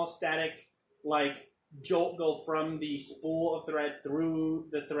small static, like, jolt go from the spool of thread through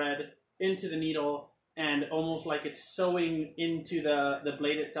the thread into the needle, and almost like it's sewing into the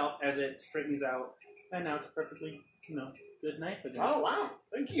blade itself as it straightens out. And now it's perfectly, good knife again. Oh wow!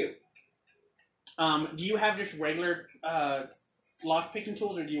 Thank you. Do you have just regular lock picking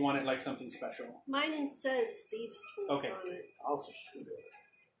tools, or do you want it like something special? Mine says thieves' tools Okay. on it. I'll just shoot it.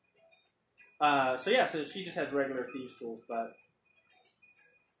 So she just has regular thieves tools, but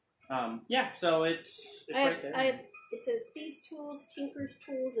so it's right there. It says thieves' tools, tinker's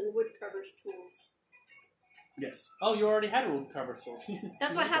tools, and woodcutter's tools. Yes. Oh, you already had wood cover tools.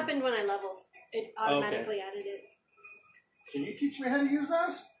 That's what happened when I leveled. It automatically added it. Can you teach me how to use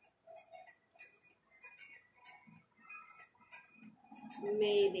those?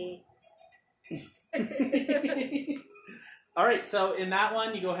 Maybe. All right. So in that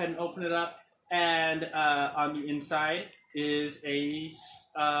one, you go ahead and open it up, and on the inside is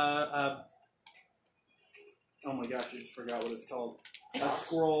oh my gosh, I just forgot what it's called. A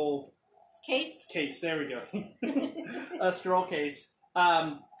scroll Case? case. There we go. A scroll case.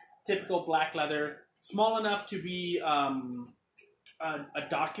 Typical black leather, small enough to be a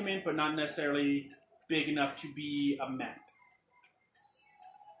document, but not necessarily big enough to be a map.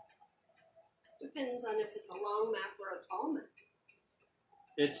 Depends on if it's a long map or a tall map.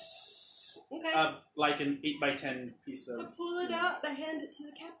 It's Okay. like an 8x10 piece I of. pull it out and I hand it to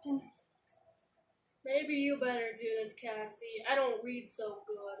the captain. Maybe you better do this, Cassie. I don't read so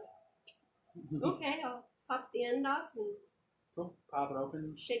good. Okay, I'll pop the end off and Cool. Pop it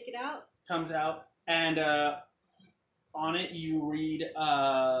open. shake it out. Comes out, and on it you read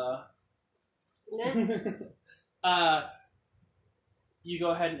Nah. you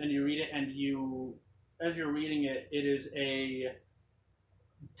go ahead and you read it, and as you're reading it, it is a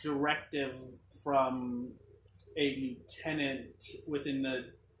directive from a lieutenant within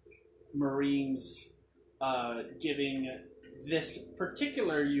the Marines, giving this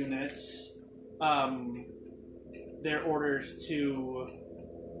particular unit their orders to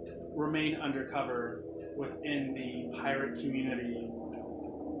remain undercover within the pirate community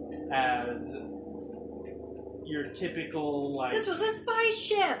as your typical, like... This was a spy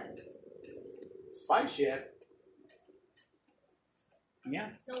ship! Spy ship. Yeah.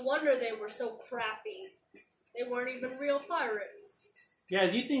 No wonder they were so crappy. They weren't even real pirates. Yeah,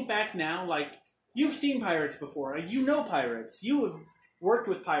 as you think back now, like, you've seen pirates before. You know pirates. You have worked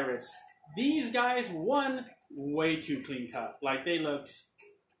with pirates. These guys, one, way too clean cut. Like, they looked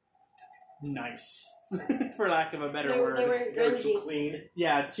nice, for lack of a better word. They weren't They're too grungy. clean.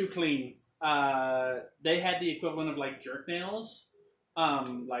 Yeah, too clean. They had the equivalent of, like, jerk nails.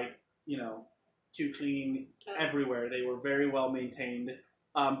 Like, too clean everywhere. They were very well maintained.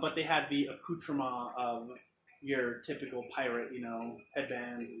 But they had the accoutrement of your typical pirate,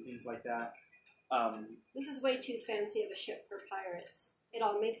 headbands and things like that. This is way too fancy of a ship for pirates. It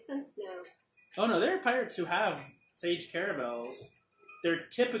all makes sense now. Oh no, there are pirates who have sage caravels. They're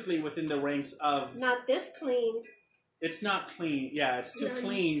typically within the ranks of... Not this clean. It's not clean. Yeah, it's too No,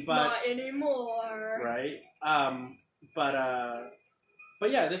 clean, but... Not anymore. Right?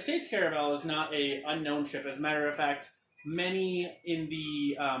 But yeah, the sage caravel is not a unknown ship. As a matter of fact, many in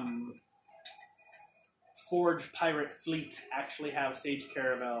the Forge pirate fleet actually have sage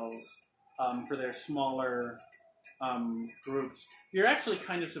caravels for their smaller groups. You're actually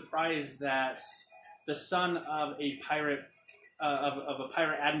kind of surprised that the son of a pirate of a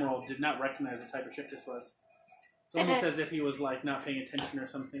pirate admiral did not recognize the type of ship this was. It's almost as if he was like not paying attention or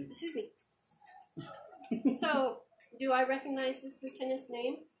something. Excuse me. So, do I recognize this lieutenant's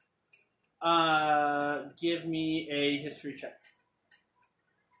name? Give me a history check.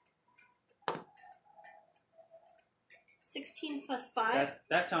 16 plus 5.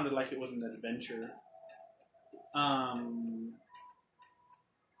 That sounded like it was an adventure.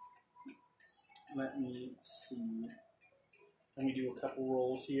 Let me see. Let me do a couple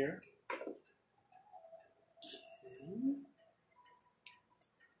rolls here. Okay.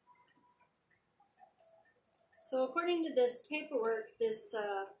 So according to this paperwork, this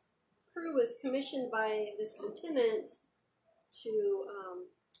crew was commissioned by this lieutenant to...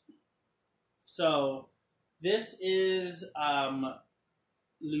 So, this is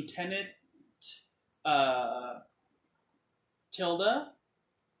Lieutenant Tilda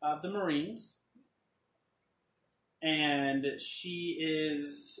of the Marines. And she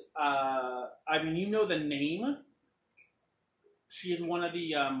is, you know the name. She is one of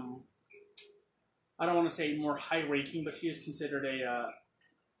the, I don't want to say more high-ranking, but she is considered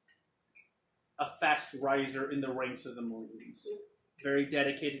a fast riser in the ranks of the Marines. Very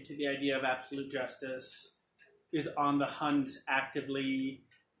dedicated to the idea of absolute justice, is on the hunt actively,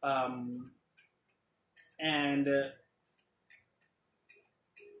 and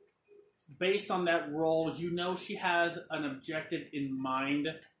based on that role, you know she has an objective in mind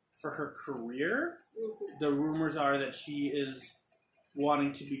for her career. The rumors are that she is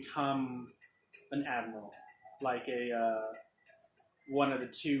wanting to become an admiral, like one of the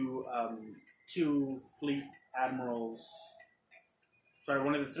two fleet admirals. Sorry,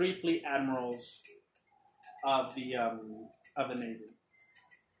 one of the 3 fleet admirals of the Navy.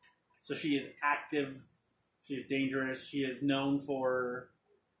 So she is active. She is dangerous. She is known for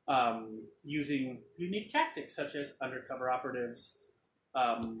using unique tactics such as undercover operatives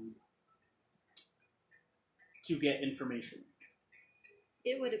to get information.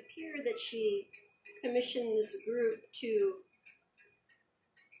 It would appear that she commissioned this group to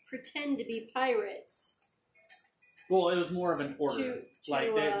pretend to be pirates. Well, it was more of an order.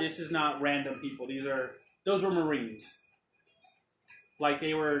 This is not random people. Those were Marines. Like,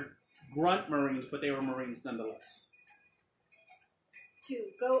 they were grunt Marines, but they were Marines nonetheless.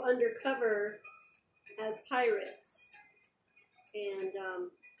 To go undercover as pirates. And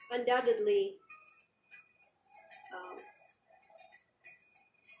undoubtedly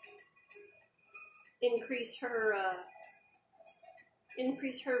increase her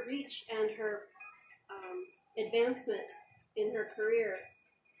reach and her advancement in her career.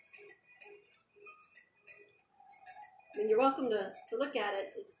 I mean, you're welcome to look at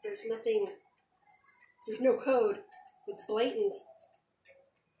it. There's no code. It's blatant.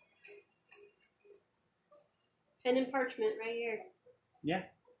 Pen and parchment right here. Yeah.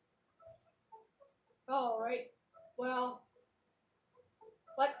 All right. Well,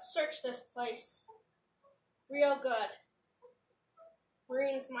 let's search this place real good.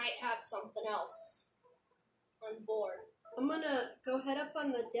 Marines might have something else on board. I'm gonna go head up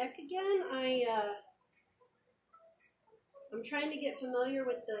on the deck again. I'm trying to get familiar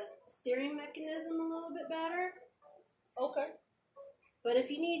with the steering mechanism a little bit better. Okay. But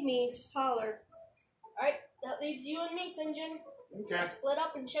if you need me, just holler. Alright, that leaves you and me, Sinjin. Okay. Split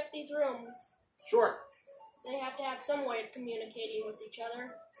up and check these rooms. Sure. They have to have some way of communicating with each other.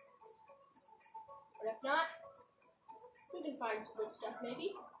 But if not, we can find some good stuff,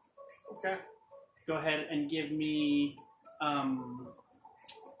 maybe. Okay. Go ahead and give me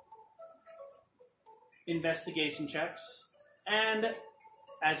investigation checks. And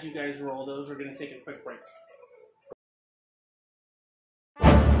as you guys roll those, we're going to take a quick break.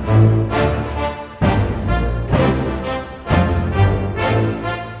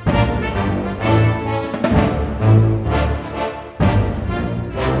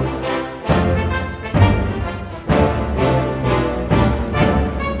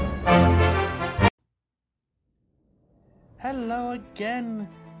 Hello again,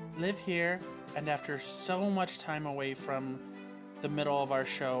 Liv here, and after so much time away from the middle of our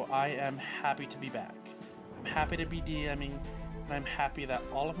show, I am happy to be back. I'm happy to be DMing, and I'm happy that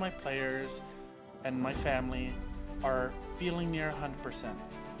all of my players and my family are feeling near 100%.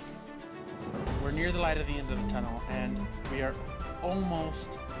 We're near the light at the end of the tunnel, and we are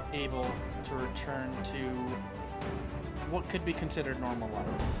almost able to return to what could be considered normal life.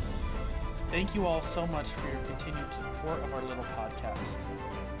 Thank you all so much for your continued support of our little podcast.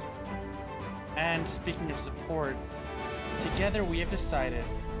 And speaking of support, together we have decided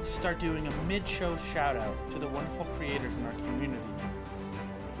to start doing a mid-show shout-out to the wonderful creators in our community.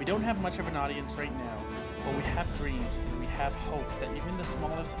 We don't have much of an audience right now, but we have dreams and we have hope that even the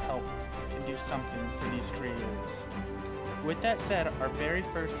smallest of help can do something for these creators. With that said, our very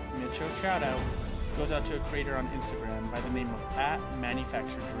first mid-show shout-out goes out to a creator on Instagram by the name of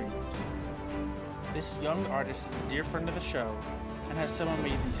 @ManufacturedDreams. This young artist is a dear friend of the show and has some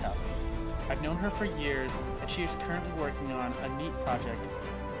amazing talent. I've known her for years, and she is currently working on a neat project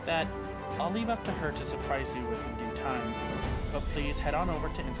that I'll leave up to her to surprise you with in due time. But please head on over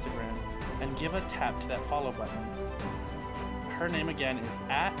to Instagram and give a tap to that follow button. Her name again is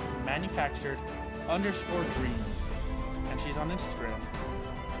 @manufactured_dreams, and she's on Instagram.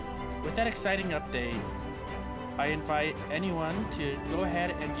 With that exciting update, I invite anyone to go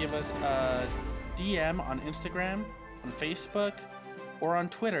ahead and give us a DM on Instagram, on Facebook, or on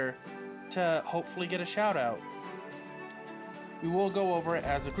Twitter to hopefully get a shout out. We will go over it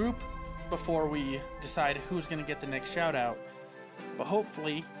as a group before we decide who's going to get the next shout out, but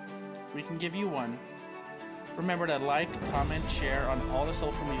hopefully we can give you one. Remember to like, comment, share on all the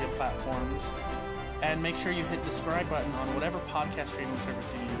social media platforms, and make sure you hit the subscribe button on whatever podcast streaming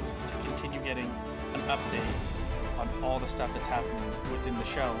service you use to continue getting an update on all the stuff that's happening within the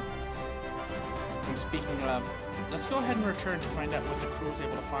show. And speaking of, let's go ahead and return to find out what the crew was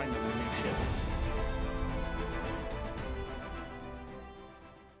able to find on their new ship.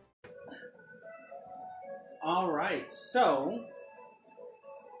 Alright, so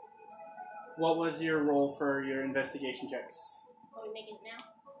what was your roll for your investigation checks? Are we making it now?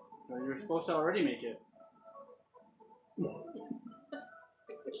 Well, you're supposed to already make it. 8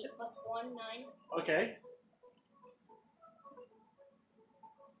 plus 1, 9. Okay.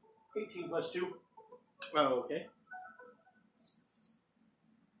 18 plus 2. Oh, okay.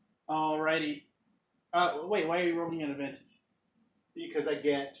 Alrighty. Wait, why are you rolling an advantage? Because I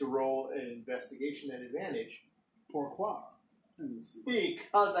get to roll an investigation at advantage. Pourquoi? Let me see.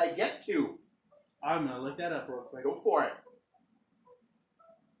 Because I get to. I'm gonna look that up real quick. Go for it.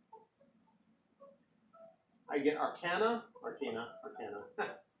 I get Arcana,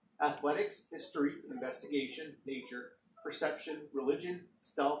 Athletics, History, Investigation, Nature, Perception, Religion,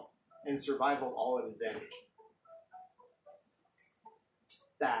 Stealth, and Survival all at advantage.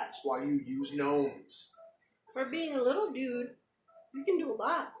 That's why you use gnomes. For being a little dude, you can do a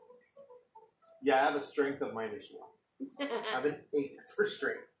lot. Yeah, I have a strength of -1. I have an 8 for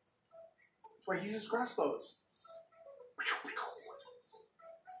strength. That's why he uses crossbows.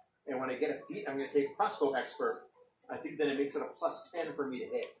 And when I get a feat, I'm going to take Crossbow Expert. I think then it makes it a +10 for me to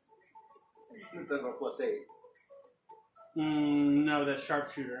hit. Instead of a +8. No, that's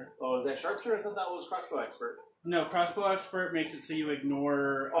sharpshooter. Oh, is that Sharpshooter? I thought that was Crossbow Expert. No, crossbow expert makes it so you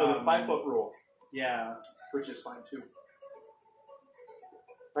ignore. Oh, the 5-foot rule. Yeah. Which is fine too. If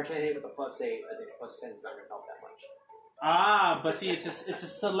I can't hit with a +8, I think a +10 is not going to help that much. Ah, but see, it's a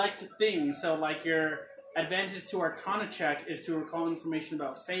select thing. So, like, your advantage to Arcana check is to recall information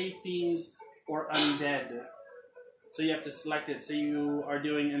about Fey, Fiends, or Undead. So you have to select it. So you are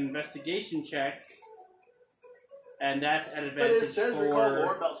doing an investigation check, and that's at advantage But it says for... recall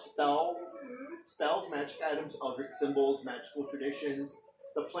more about spells, magic items, other symbols, magical traditions,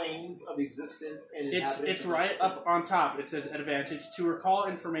 the planes of existence, and inhabitants. It's right up on top. It says advantage to recall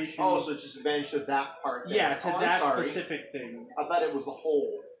information. Oh, so it's just advantage to that part. Then. Yeah, to I'm that sorry. specific thing. I thought it was the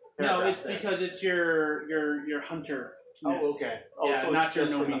whole. No, paragraph it's then. because it's your hunter. Oh, okay. Oh, Yeah, so it's not your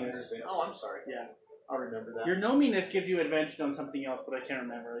just for the gnominess. hunter thing. Oh, I'm sorry. Yeah. I'll remember that. Your gnominess gives you advantage on something else, but I can't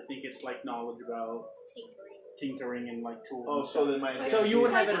remember. I think it's like knowledge about tinkering and like tools. Oh, and so stuff. then my So you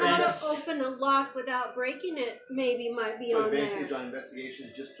would have Like how advantage. to open a lock without breaking it maybe might be So on advantage there. on investigation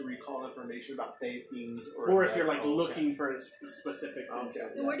is just to recall information about Fey Fiends Or if you're like oh, okay. looking for a specific thing. Okay.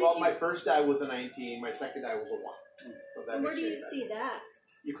 And where did Well, you- my first die was a 19. My second die was a 1. So that And where makes do you sense. see that?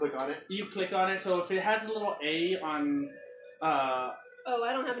 You click on it. You click on it, so if it has a little A on, Oh,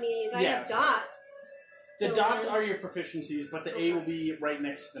 I don't have any A's. I Yeah. have dots. the So dots then- are your proficiencies, but the A will be right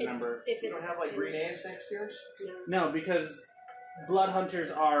next to the number. If You it, don't have like green A's next to yours? No. No, because blood hunters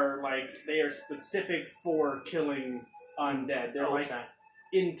are like they are specific for killing undead. They're Oh, like okay.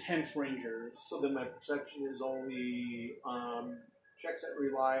 intense rangers. So then my perception is only checks that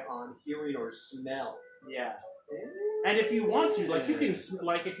rely on hearing or smell. Yeah. And if you want to, like you can,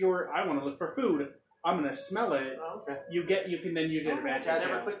 like if you're, I want to look for food, I'm gonna smell it. Oh, okay. You can then use advantage. Okay, I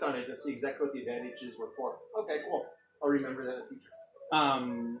never clicked on it to see exactly what the advantages were for. Okay, cool. I'll remember that in the future.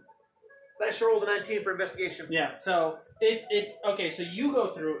 But I sure rolled a 19 for investigation. yeah. So okay. So you go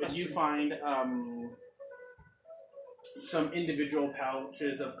through and you find some individual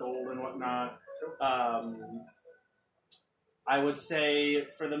pouches of gold and whatnot. I would say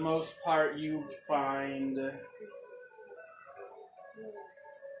for the most part you find.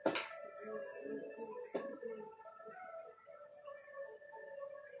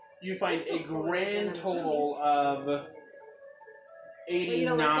 You find a grand total of you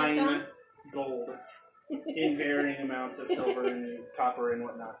don't like this 89 sound? gold in varying amounts of silver and copper and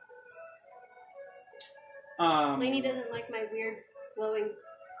whatnot. Lainey doesn't like my weird glowing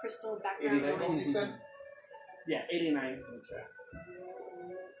crystal background. 89 gold, you said? Yeah, 89. Okay.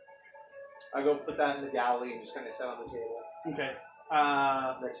 I go put that in the galley and just kind of set on the table Okay.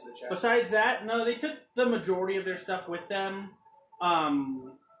 next to the chest. Besides that, no, they took the majority of their stuff with them.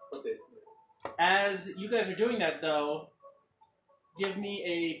 But they- As you guys are doing that, though, give me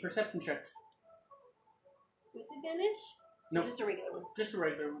a perception check. With advantage? No, Just a regular one. just a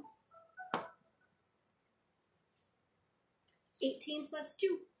regular one. 18 plus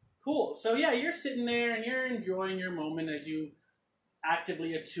 2. Cool. So yeah, you're sitting there and you're enjoying your moment as you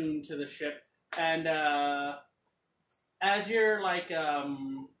actively attune to the ship, and as you're like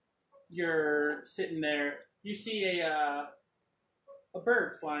you're sitting there, you see a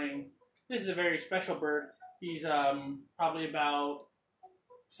bird flying. This is a very special bird. He's probably about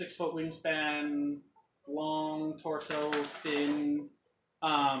 6 foot wingspan, long torso, thin,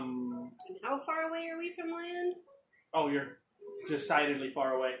 And how far away are we from land? Oh, you're decidedly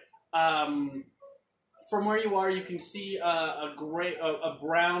far away. From where you are, you can see a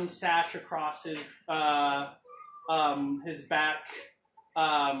brown sash across his back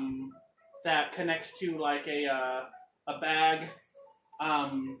that connects to like a bag.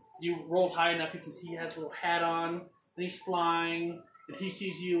 You rolled high enough, you can see he has a little hat on, and he's flying, and he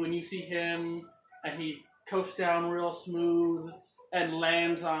sees you, and you see him, and he coasts down real smooth and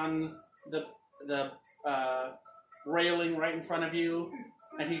lands on the railing right in front of you,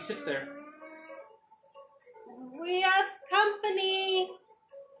 and he sits there. We have company.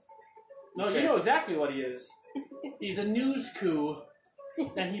 No, you know exactly what he is. He's a news coup,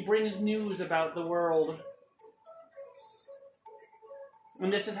 and he brings news about the world.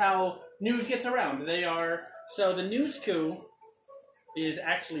 And this is how news gets around. So the news coup is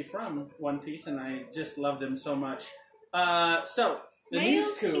actually from One Piece, and I just love them so much. So the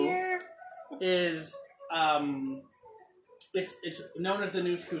news coup is it's known as the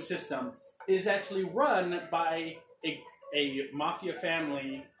news coup system. It is actually run by a mafia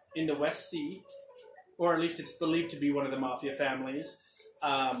family in the West Sea, or at least it's believed to be one of the mafia families.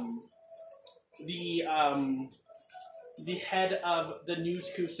 The head of the news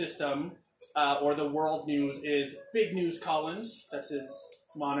coup system, or the world news, is Big News Collins. That's his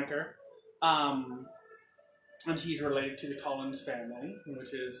moniker. And he's related to the Collins family,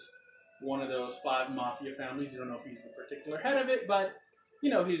 which is one of those 5 mafia families. You don't know if he's the particular head of it, but, you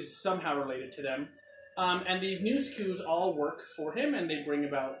know, he's somehow related to them. And these news coups all work for him, and they bring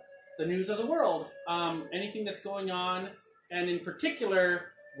about the news of the world. Anything that's going on, and in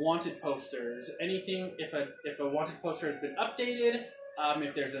particular, wanted posters. Anything, if a wanted poster has been updated,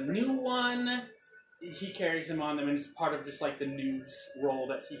 if there's a new one, he carries them on them, and it's part of just like the news roll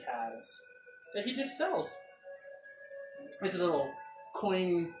that he has, that he just sells. There's a little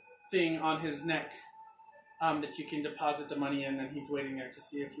coin thing on his neck that you can deposit the money in, and he's waiting there to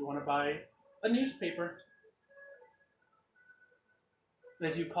see if you want to buy a newspaper.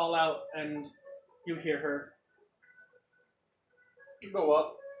 As you call out and you hear her. You go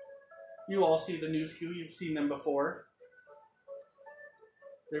up. You all see the news queue. You've seen them before.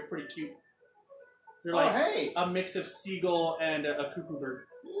 They're pretty cute. They're like hey! a mix of seagull and a cuckoo bird.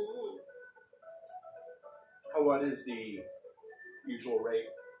 What is the usual rate?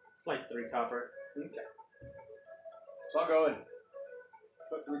 It's like 3 copper. Okay. So I'll go and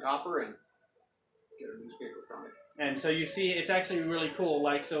put 3 copper and get a newspaper from it. And so you see, it's actually really cool.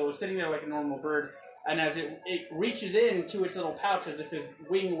 Like, so it was sitting there like a normal bird, and as it reaches into its little pouch as if his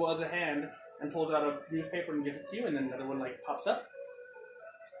wing was a hand, and pulls out a newspaper and gives it to you, and then another one like pops up.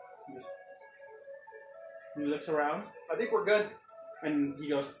 He looks around. I think we're good. And he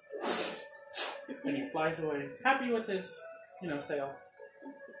goes, and he flies away, happy with his, sale.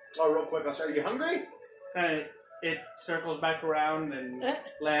 Oh, real quick, are you hungry? And it circles back around and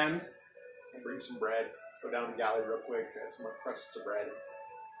lands. I'll bring some bread. Go down the galley real quick. Some more crusts of bread.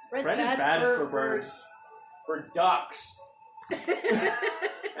 Bread's Bread is bad for birds. For ducks.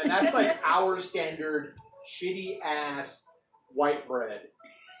 And that's like our standard shitty ass white bread.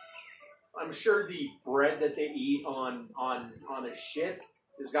 I'm sure the bread that they eat on a ship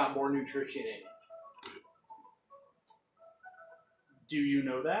has got more nutrition in it. Do you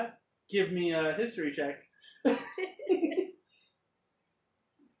know that? Give me a history check.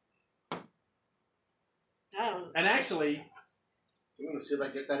 And actually, I'm going to see if I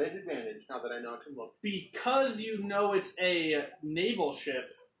get that advantage now that I know I can look. because you know it's a naval ship.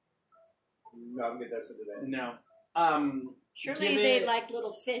 No, I'm going to get that advantage. No. Surely Give they it- like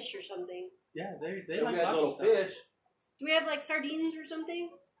little fish or something. Yeah, they We like got lots little of stuff. fish. Do we have like sardines or something?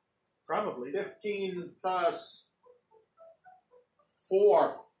 Probably. 15 plus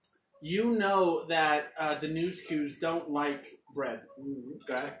 4. You know that the news queues don't like bread.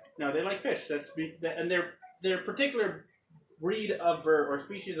 Okay. No, they like fish. And they're particular breed of bird or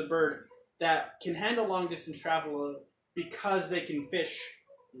species of bird that can handle long distance travel because they can fish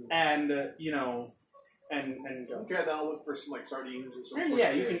and and go. Okay, then I'll look for some like sardines or something.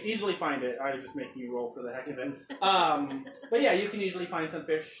 Yeah, you can easily find it. I was just making you roll for the heck of it. But yeah, you can easily find some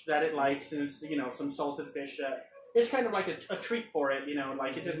fish that it likes, and it's some salted fish that it's kind of like a treat for it.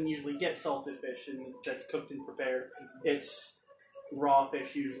 Like it doesn't usually get salted fish and that's cooked and prepared. It's raw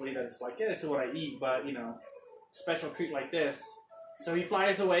fish usually that it's like, yeah, this is what I eat, but special treat like this. So he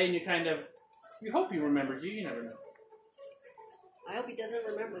flies away, and you hope he remembers you. You never know. I hope he doesn't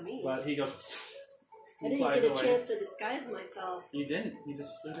remember me. But he goes. I He didn't flies get a away. chance to disguise myself. You didn't. You just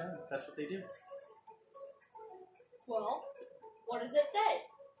flew down. That's what they do. Well, what does it say?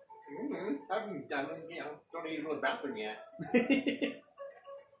 Haven't done it, don't need to go to the bathroom yet.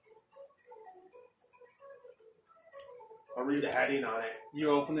 I'll read the heading on it.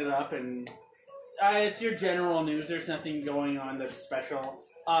 You open it up and it's your general news. There's nothing going on that's special.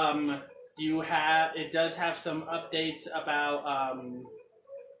 It does have some updates about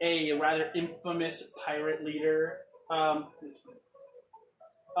a rather infamous pirate leader.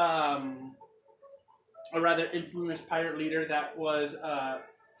 A rather infamous pirate leader that was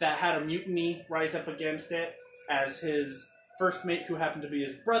that had a mutiny rise up against it, as his first mate, who happened to be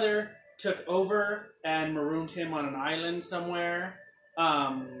his brother, took over and marooned him on an island somewhere.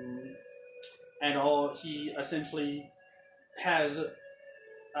 He essentially has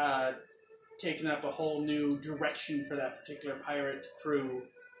taken up a whole new direction for that particular pirate crew.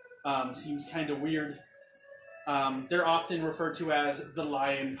 Seems kind of weird. They're often referred to as the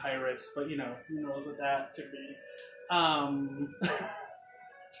Lion Pirates, but who knows what that could be.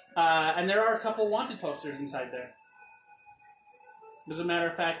 And there are a couple wanted posters inside there. As a matter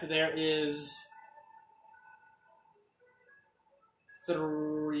of fact, there is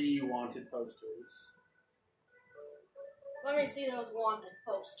 3 wanted posters. Let me see those wanted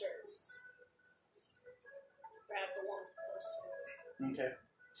posters. Grab the wanted posters. Okay.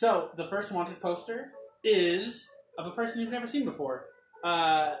 So, the first wanted poster is of a person you've never seen before.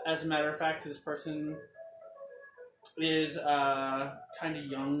 As a matter of fact, this person is kind of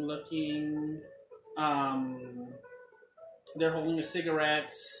young looking. They're holding a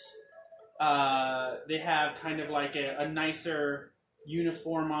cigarette. They have kind of like a nicer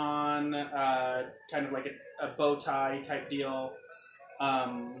uniform on, kind of like a bow tie type deal.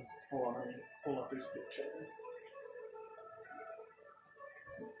 Hold on, let me pull up this picture.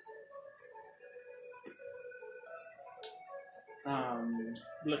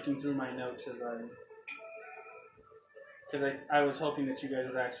 Looking through my notes because I was hoping that you guys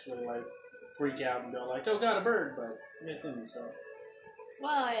would actually like freak out and go like, "Oh God, a bird!" But it's in so.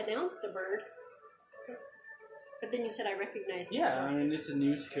 Well, I announced a bird, but then you said I recognized it. Yeah, So. I mean it's a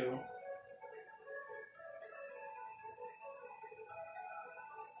news coup.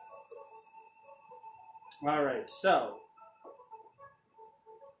 All right, so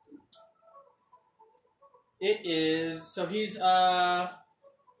it is. So he's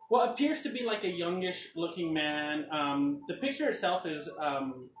what appears to be like a youngish looking man. The picture itself is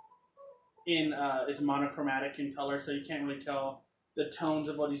is monochromatic in color, so you can't really tell the tones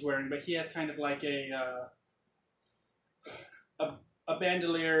of what he's wearing. But he has kind of like a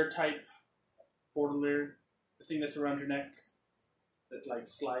bandolier type bandolier, the thing that's around your neck that like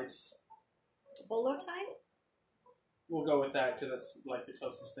slides. Bolo tie? We'll go with that because that's like the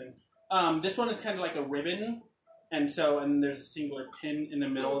closest thing. This one is kind of like a ribbon, and there's a singular pin in the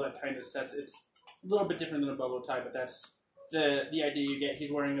middle that kind of sets. It's a little bit different than a bolo tie, but that's the idea you get.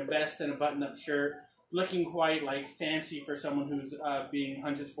 He's wearing a vest and a button-up shirt, looking quite like fancy for someone who's being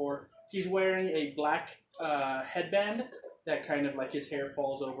hunted for. He's wearing a black headband that kind of like his hair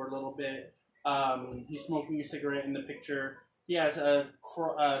falls over a little bit. He's smoking a cigarette in the picture. He has a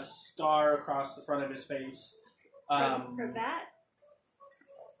scar across the front of his face. Cravat?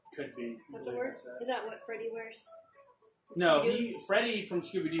 Could be. Is that the word? Is that what Freddy wears? No, Freddy from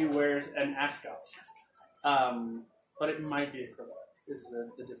Scooby-Doo wears an ascot. But it might be a cravat, is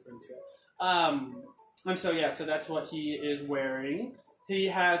the difference there. So that's what he is wearing. He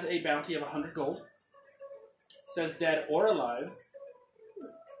has a bounty of 100 gold. Says dead or alive.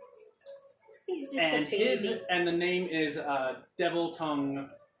 He's just a baby. And the name is Devil Tongue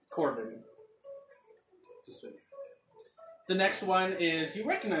Corvin. The next one is, you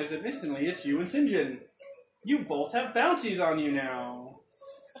recognize them instantly, it's you and Sinjin. You both have bounties on you now.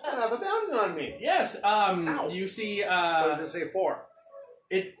 I have a bounty on me. Yes, Ow. you see, What does it say for?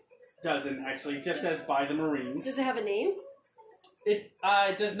 it doesn't actually, it just says by the Marines. Does it have a name? It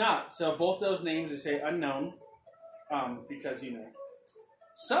does not, so both those names, they say unknown, because,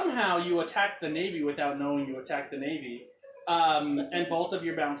 somehow you attacked the Navy without knowing you attacked the Navy, and both of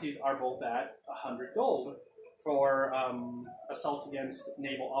your bounties are both at 100 gold. For assault against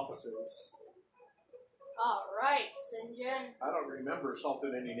naval officers. Alright, Sinjin. I don't remember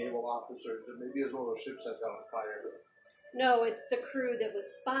assaulting any naval officers, but maybe it's one of those ships that's on fire. No, it's the crew that was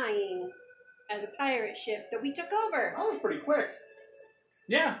spying as a pirate ship that we took over. That was pretty quick.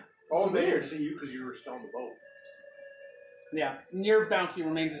 Yeah. Oh, It's they weird. didn't see you because you were still on the boat. Yeah. And your bounty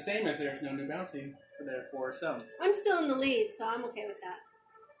remains the same as there's no new bounty for some. I'm still in the lead, so I'm okay with that.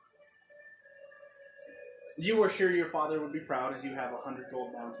 You were sure your father would be proud as you have 100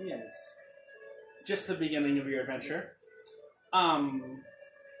 gold bounty, and it's just the beginning of your adventure. Oh,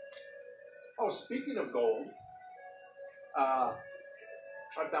 speaking of gold, I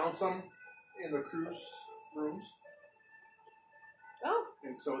found some in the cruise rooms. Oh,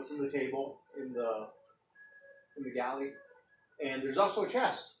 And so it's in the table in the in the galley. And there's also a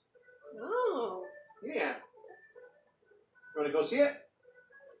chest. Oh. Yeah. You want to go see it?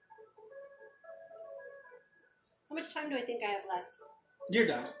 How much time do I think I have left? You're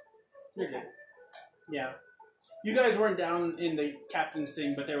done. You're good. Yeah. You guys weren't down in the captain's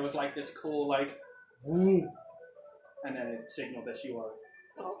thing, but there was like this cool like, woo, and then it signaled that you are.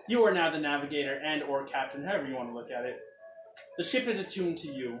 Oh, okay. You are now the navigator and or captain, however you want to look at it. The ship is attuned to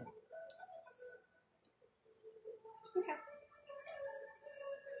you. Okay.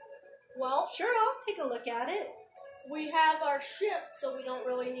 Well, Sure, I'll take a look at it. we have our ship, so we don't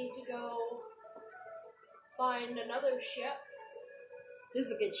really need to go find another ship. This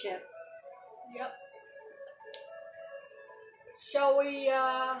is a good ship. Yep. Shall we,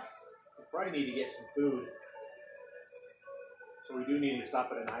 We probably need to get some food. So we do need to stop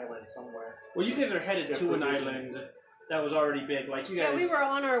at an island somewhere. Well, you guys are headed Yeah, to an provision. island that was already big. Like you guys. Yeah, we were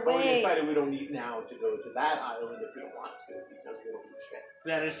on our But we way. decided we don't need now to go to that island if we don't want to, because we don't do shit.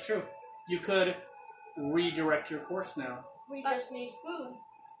 That is true. You could redirect your course now. we just need food.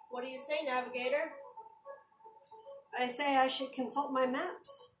 What do you say, navigator? I say I should consult my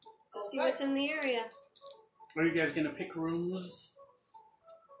maps to see Okay. what's in the area. Are you guys gonna pick rooms?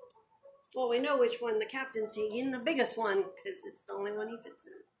 Well, we know which one the captain's taking, the biggest one, because it's the only one he fits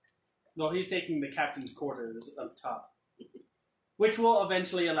in. Well, he's taking the captain's quarters up top, which will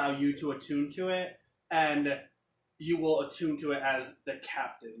eventually allow you to attune to it, and you will attune to it as the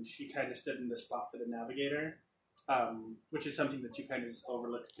captain. She kind of stood in the spot for the navigator, which is something that you kind of just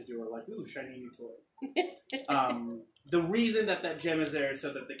overlooked because you were like, ooh, shiny new toy. The reason that that gem is there is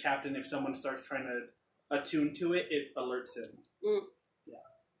so that the captain, if someone starts trying to attune to it, it alerts him.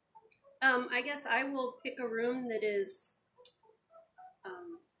 I guess I will pick a room that is.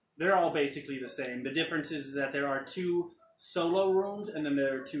 They're all basically the same. The difference is that there are 2 solo rooms and then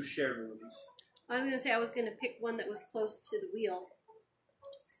there are 2 shared rooms. I was going to say I was going to pick one that was close to the wheel,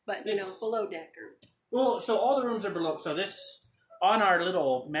 but you know, It's- below deck or. Well, so all the rooms are below. So this, on our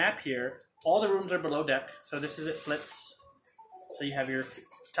little map here, all the rooms are below deck. So this is it flips. So you have your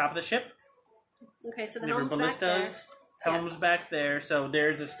top of the ship, Okay, so the you have your helm's back there. ballistas, helms back there. So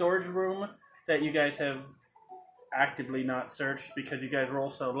there's a storage room that you guys have actively not searched because you guys roll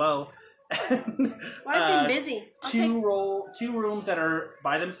so low. Well, I've been busy. Two rooms that are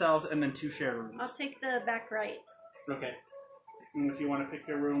by themselves, and then 2 shared rooms. I'll take the back right. Okay. And if you want to pick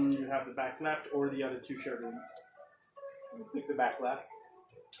your room, you have the back left or the other 2 shared rooms. Pick the back left.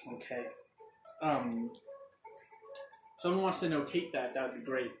 Okay. Someone wants to notate that. That would be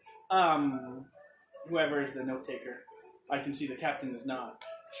great. Whoever is the note taker. I can see the captain is not.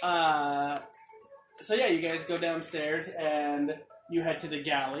 So yeah, you guys go downstairs and you head to the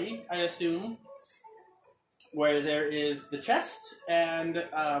galley, I assume, where there is the chest and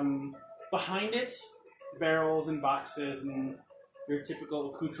behind it, barrels and boxes and your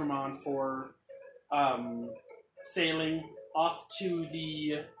typical accoutrement for sailing. Off to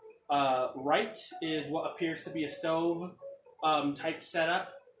the right is what appears to be a stove type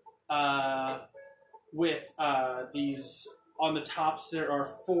setup with these on the tops. There are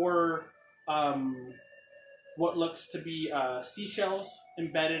 4 what looks to be seashells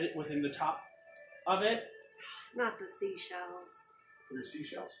embedded within the top of it. Not the seashells. 3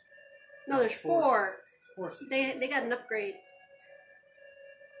 seashells. No, there's 4. 4 seashells. They got an upgrade.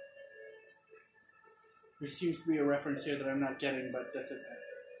 There seems to be a reference here that I'm not getting, but that's okay.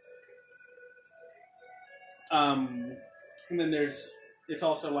 And then it's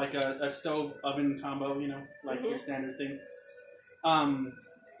also like a stove oven combo, you know, like your standard thing.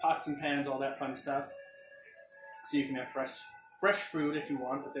 Pots and pans, all that fun stuff. So you can have fresh food if you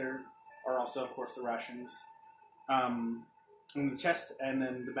want, but there are also, of course, the rations. And the chest, and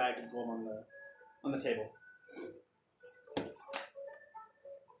then the bag of gold on the table.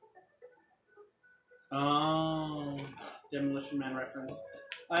 Oh, Demolition Man reference.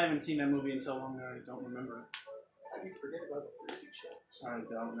 I haven't seen that movie in so long that I don't remember. How do you forget about the 3 seashells?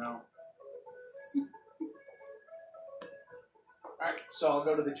 I don't know. Alright, so I'll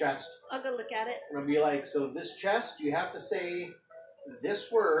go to the chest. I'll go look at it. I'm going to be like, so this chest, you have to say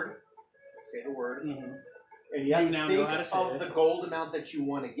this word. Say the word. Mm-hmm. And you have You to now think know how to say of it. the gold amount that you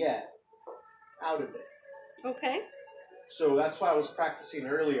want to get out of it. Okay. So that's why I was practicing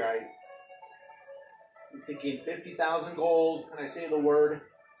earlier. I'm thinking 50,000 gold, and I say the word.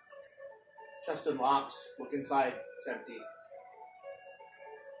 Chest unlocks. Look inside. It's empty.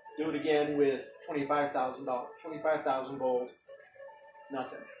 Do it again with $25,000. 25,000 gold.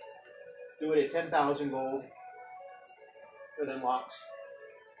 Nothing. Do it at 10,000 gold. It unlocks.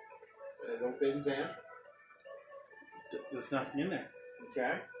 It opens and There's nothing in there.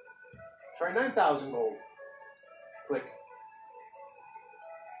 okay. Try 9,000 gold. Click.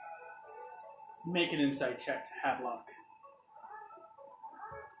 Make an insight check, Havelock.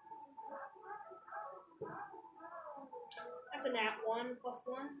 That's a nat 1 plus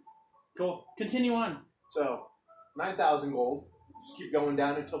 1. Cool. Continue on. So, 9,000 gold. Just keep going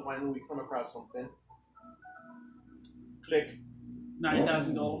down until finally we come across something. Click.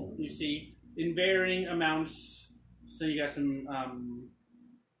 9,000 gold. You see, in varying amounts. So you got some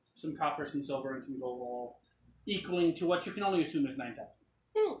copper, some silver, and some gold, all equaling to what you can only assume is 9,000.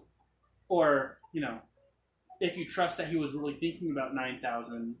 Or, you know, if you trust that he was really thinking about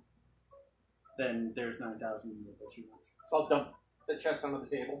 9,000, then there's 9,000 that you want. So I'll dump the chest onto the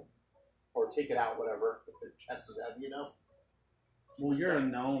table. Or take it out, whatever, if the chest is heavy enough. Well, you're a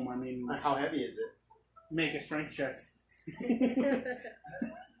gnome. I mean, How heavy is it? make a strength check.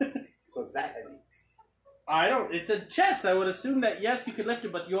 So it's that heavy. I don't. It's a chest. I would assume that yes, you could lift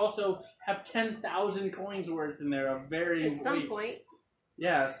it, but you also have 10,000 coins worth in there of varying At some weights. point.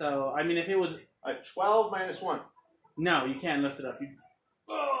 Yeah. So I mean, if it was 12 minus 1. no, you can't lift it up. You.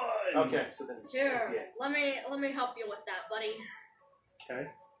 Okay, so then it's Here, yeah. let me help you with that, buddy. Okay.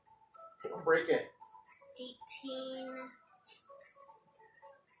 Don't break it. 18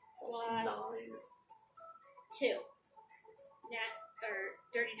 Plus plus 9. 2.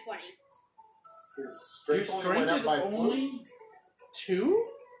 Dirty 20. His Your strength only strength went up is by only 2.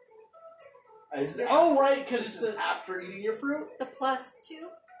 Oh, right, because this is after eating your fruit? The plus 2?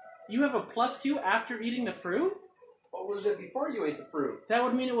 you have a +2 after eating the fruit. What was it before you ate the fruit? That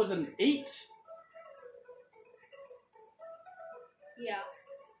would mean it was an 8. Yeah.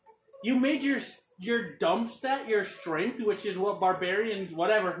 You made your dump stat your strength, which is what barbarians,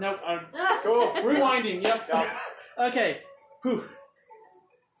 whatever. No, Cool. rewinding. Yep. Yep. Okay. Whew.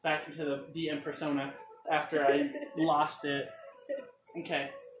 Back into the DM persona after I lost it. Okay.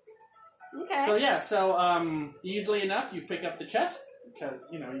 Okay. So yeah. So easily enough, you pick up the chest because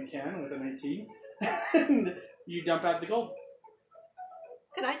you know you can with an 18, and you dump out the gold.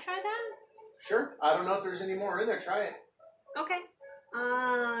 Can I try that? Sure. I don't know if there's any more in there. Try it. Okay.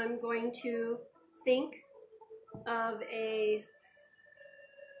 I'm going to think of a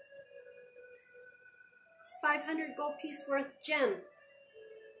 500 gold piece worth gem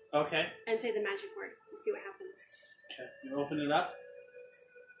Okay. and say the magic word and see what happens. Okay. You open it up.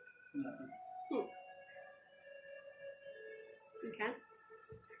 Nothing. Okay.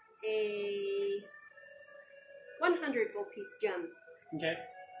 A 100 gold piece gem. Okay.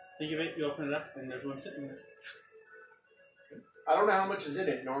 Think of it. You open it up, and there's one sitting there. I don't know how much is in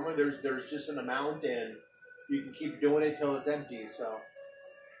it. Normally there's just an amount, and you can keep doing it till it's empty, so.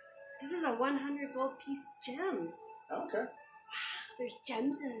 This is a 100 gold piece gem. Okay. There's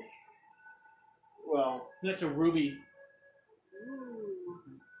gems in there. Well, That's a ruby. Ooh.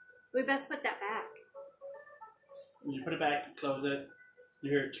 We best put that back. You put it back, you close it. You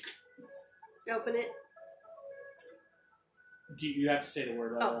hear. Open it. You have to say the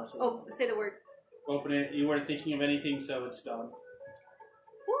word. Right? Oh, say the word. Open it. You weren't thinking of anything, so it's gone.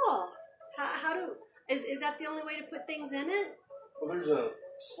 Cool. How do... Is that the only way to put things in it? well, there's a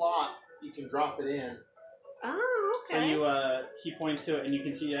slot you can drop it in. Oh, So okay. you, he points to it, and you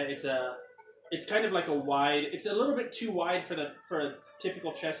can see that it's kind of like a wide. It's a little bit too wide for a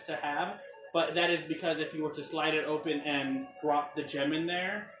typical chest to have, but that is because if you were to slide it open and drop the gem in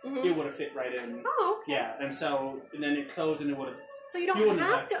there, Mhm. it would have fit right in. Oh, okay. Yeah, and then it closed, and it would have. So you You don't wouldn't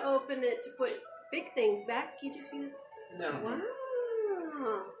have have- to open it to put big things back. You just use... No. Wow.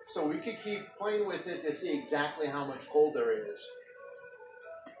 So we could keep playing with it to see exactly how much gold there is.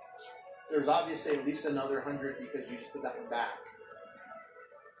 There's obviously at least another 100 because you just put that one back.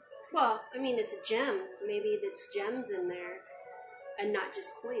 Well, I mean, it's a gem. Maybe there's gems in there and not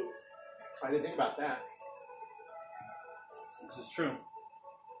just coins. I didn't think about that. This is true.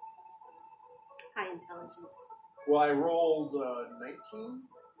 High intelligence. Well, I rolled 19.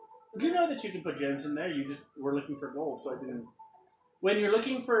 You know that you can put gems in there. You just were looking for gold, so I didn't. When you're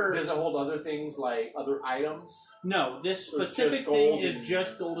looking for Does it hold other things like other items? no, this So it's specific just thing gold is and-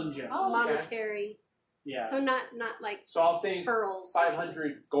 just gold and gems. Oh, okay. Monetary. Yeah. So not like So I'll think pearls.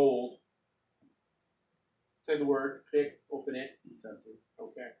 500 gold. Say the word, click, open it. Something.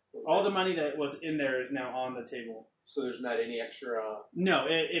 Okay. All the money that was in there is now on the table. So there's not any extra. No,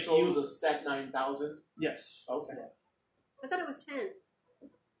 if So it you was a set 9,000. yes, Okay. I thought it was 10.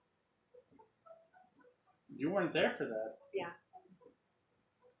 you weren't there for that.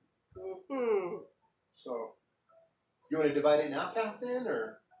 Hmm. So you want to divide it now, Captain,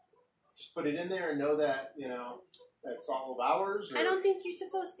 or just put it in there and know that that's all of ours? Or? I don't think you're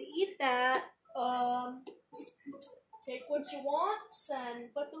supposed to eat that. Take what you want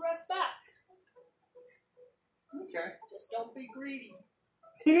and put the rest back. Okay. Just don't be greedy.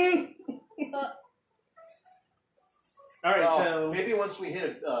 All right, Well, so maybe once we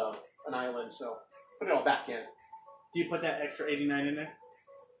hit an island, so put it all back in. do you put that extra 89 in there?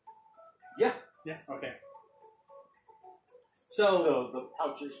 Yeah. Yeah. Okay. So So the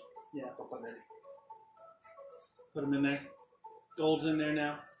pouches. Yeah. I'll put them in. put them in there. Gold's in there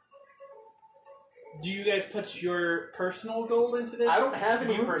now. Do you guys put your personal gold into this? I don't have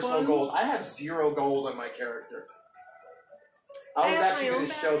any group personal fund? gold. I have 0 gold on my character. I was have actually my going own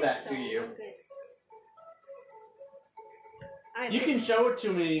to show bag, that so to you. I'm good. I have You can show it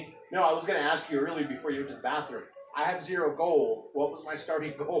to me. No, I was going to ask you earlier before you went to the bathroom. I have 0 gold. What was my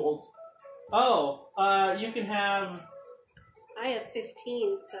starting gold? Oh, you can have. I have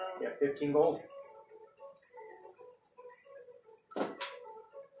 15, so Yeah, 15 gold.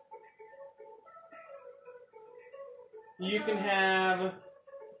 You can have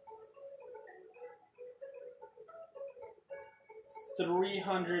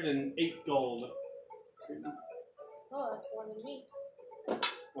 308 gold. Oh, that's more than me.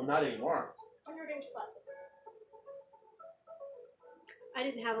 Well, not anymore. 112. I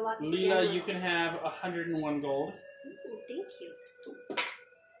didn't have a lot to Leela, begin with. you can have 101 gold. Ooh, thank you.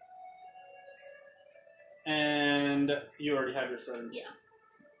 And you already have your starting. Yeah.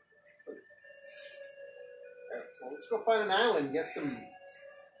 Well, let's go find an island and get some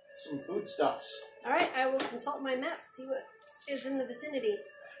foodstuffs. All right, I will consult my map, see what is in the vicinity.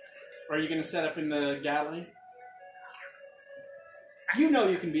 Are you going to set up in the galley? You know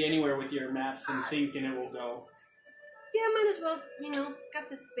you can be anywhere with your maps and think and it will go. Yeah, might as well, got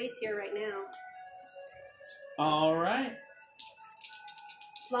this space here right now. All right.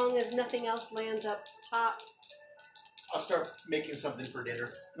 As long as nothing else lands up top. I'll start making something for dinner.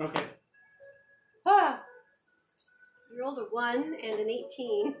 Okay. Ah! You rolled a 1 and an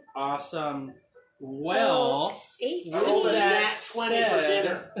 18. Awesome. Well, 18. I rolled a with that nat 20 for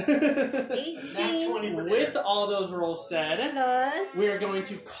said, 18 for dinner. with all those rolls said, plus... we are going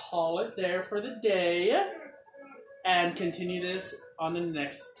to call it there for the day and continue this on the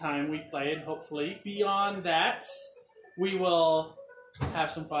next time we play, and hopefully beyond that we will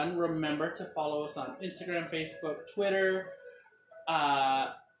have some fun. Remember to follow us on Instagram, Facebook, Twitter,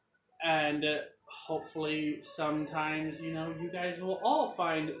 and hopefully sometimes you guys will all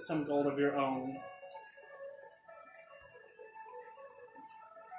find some gold of your own.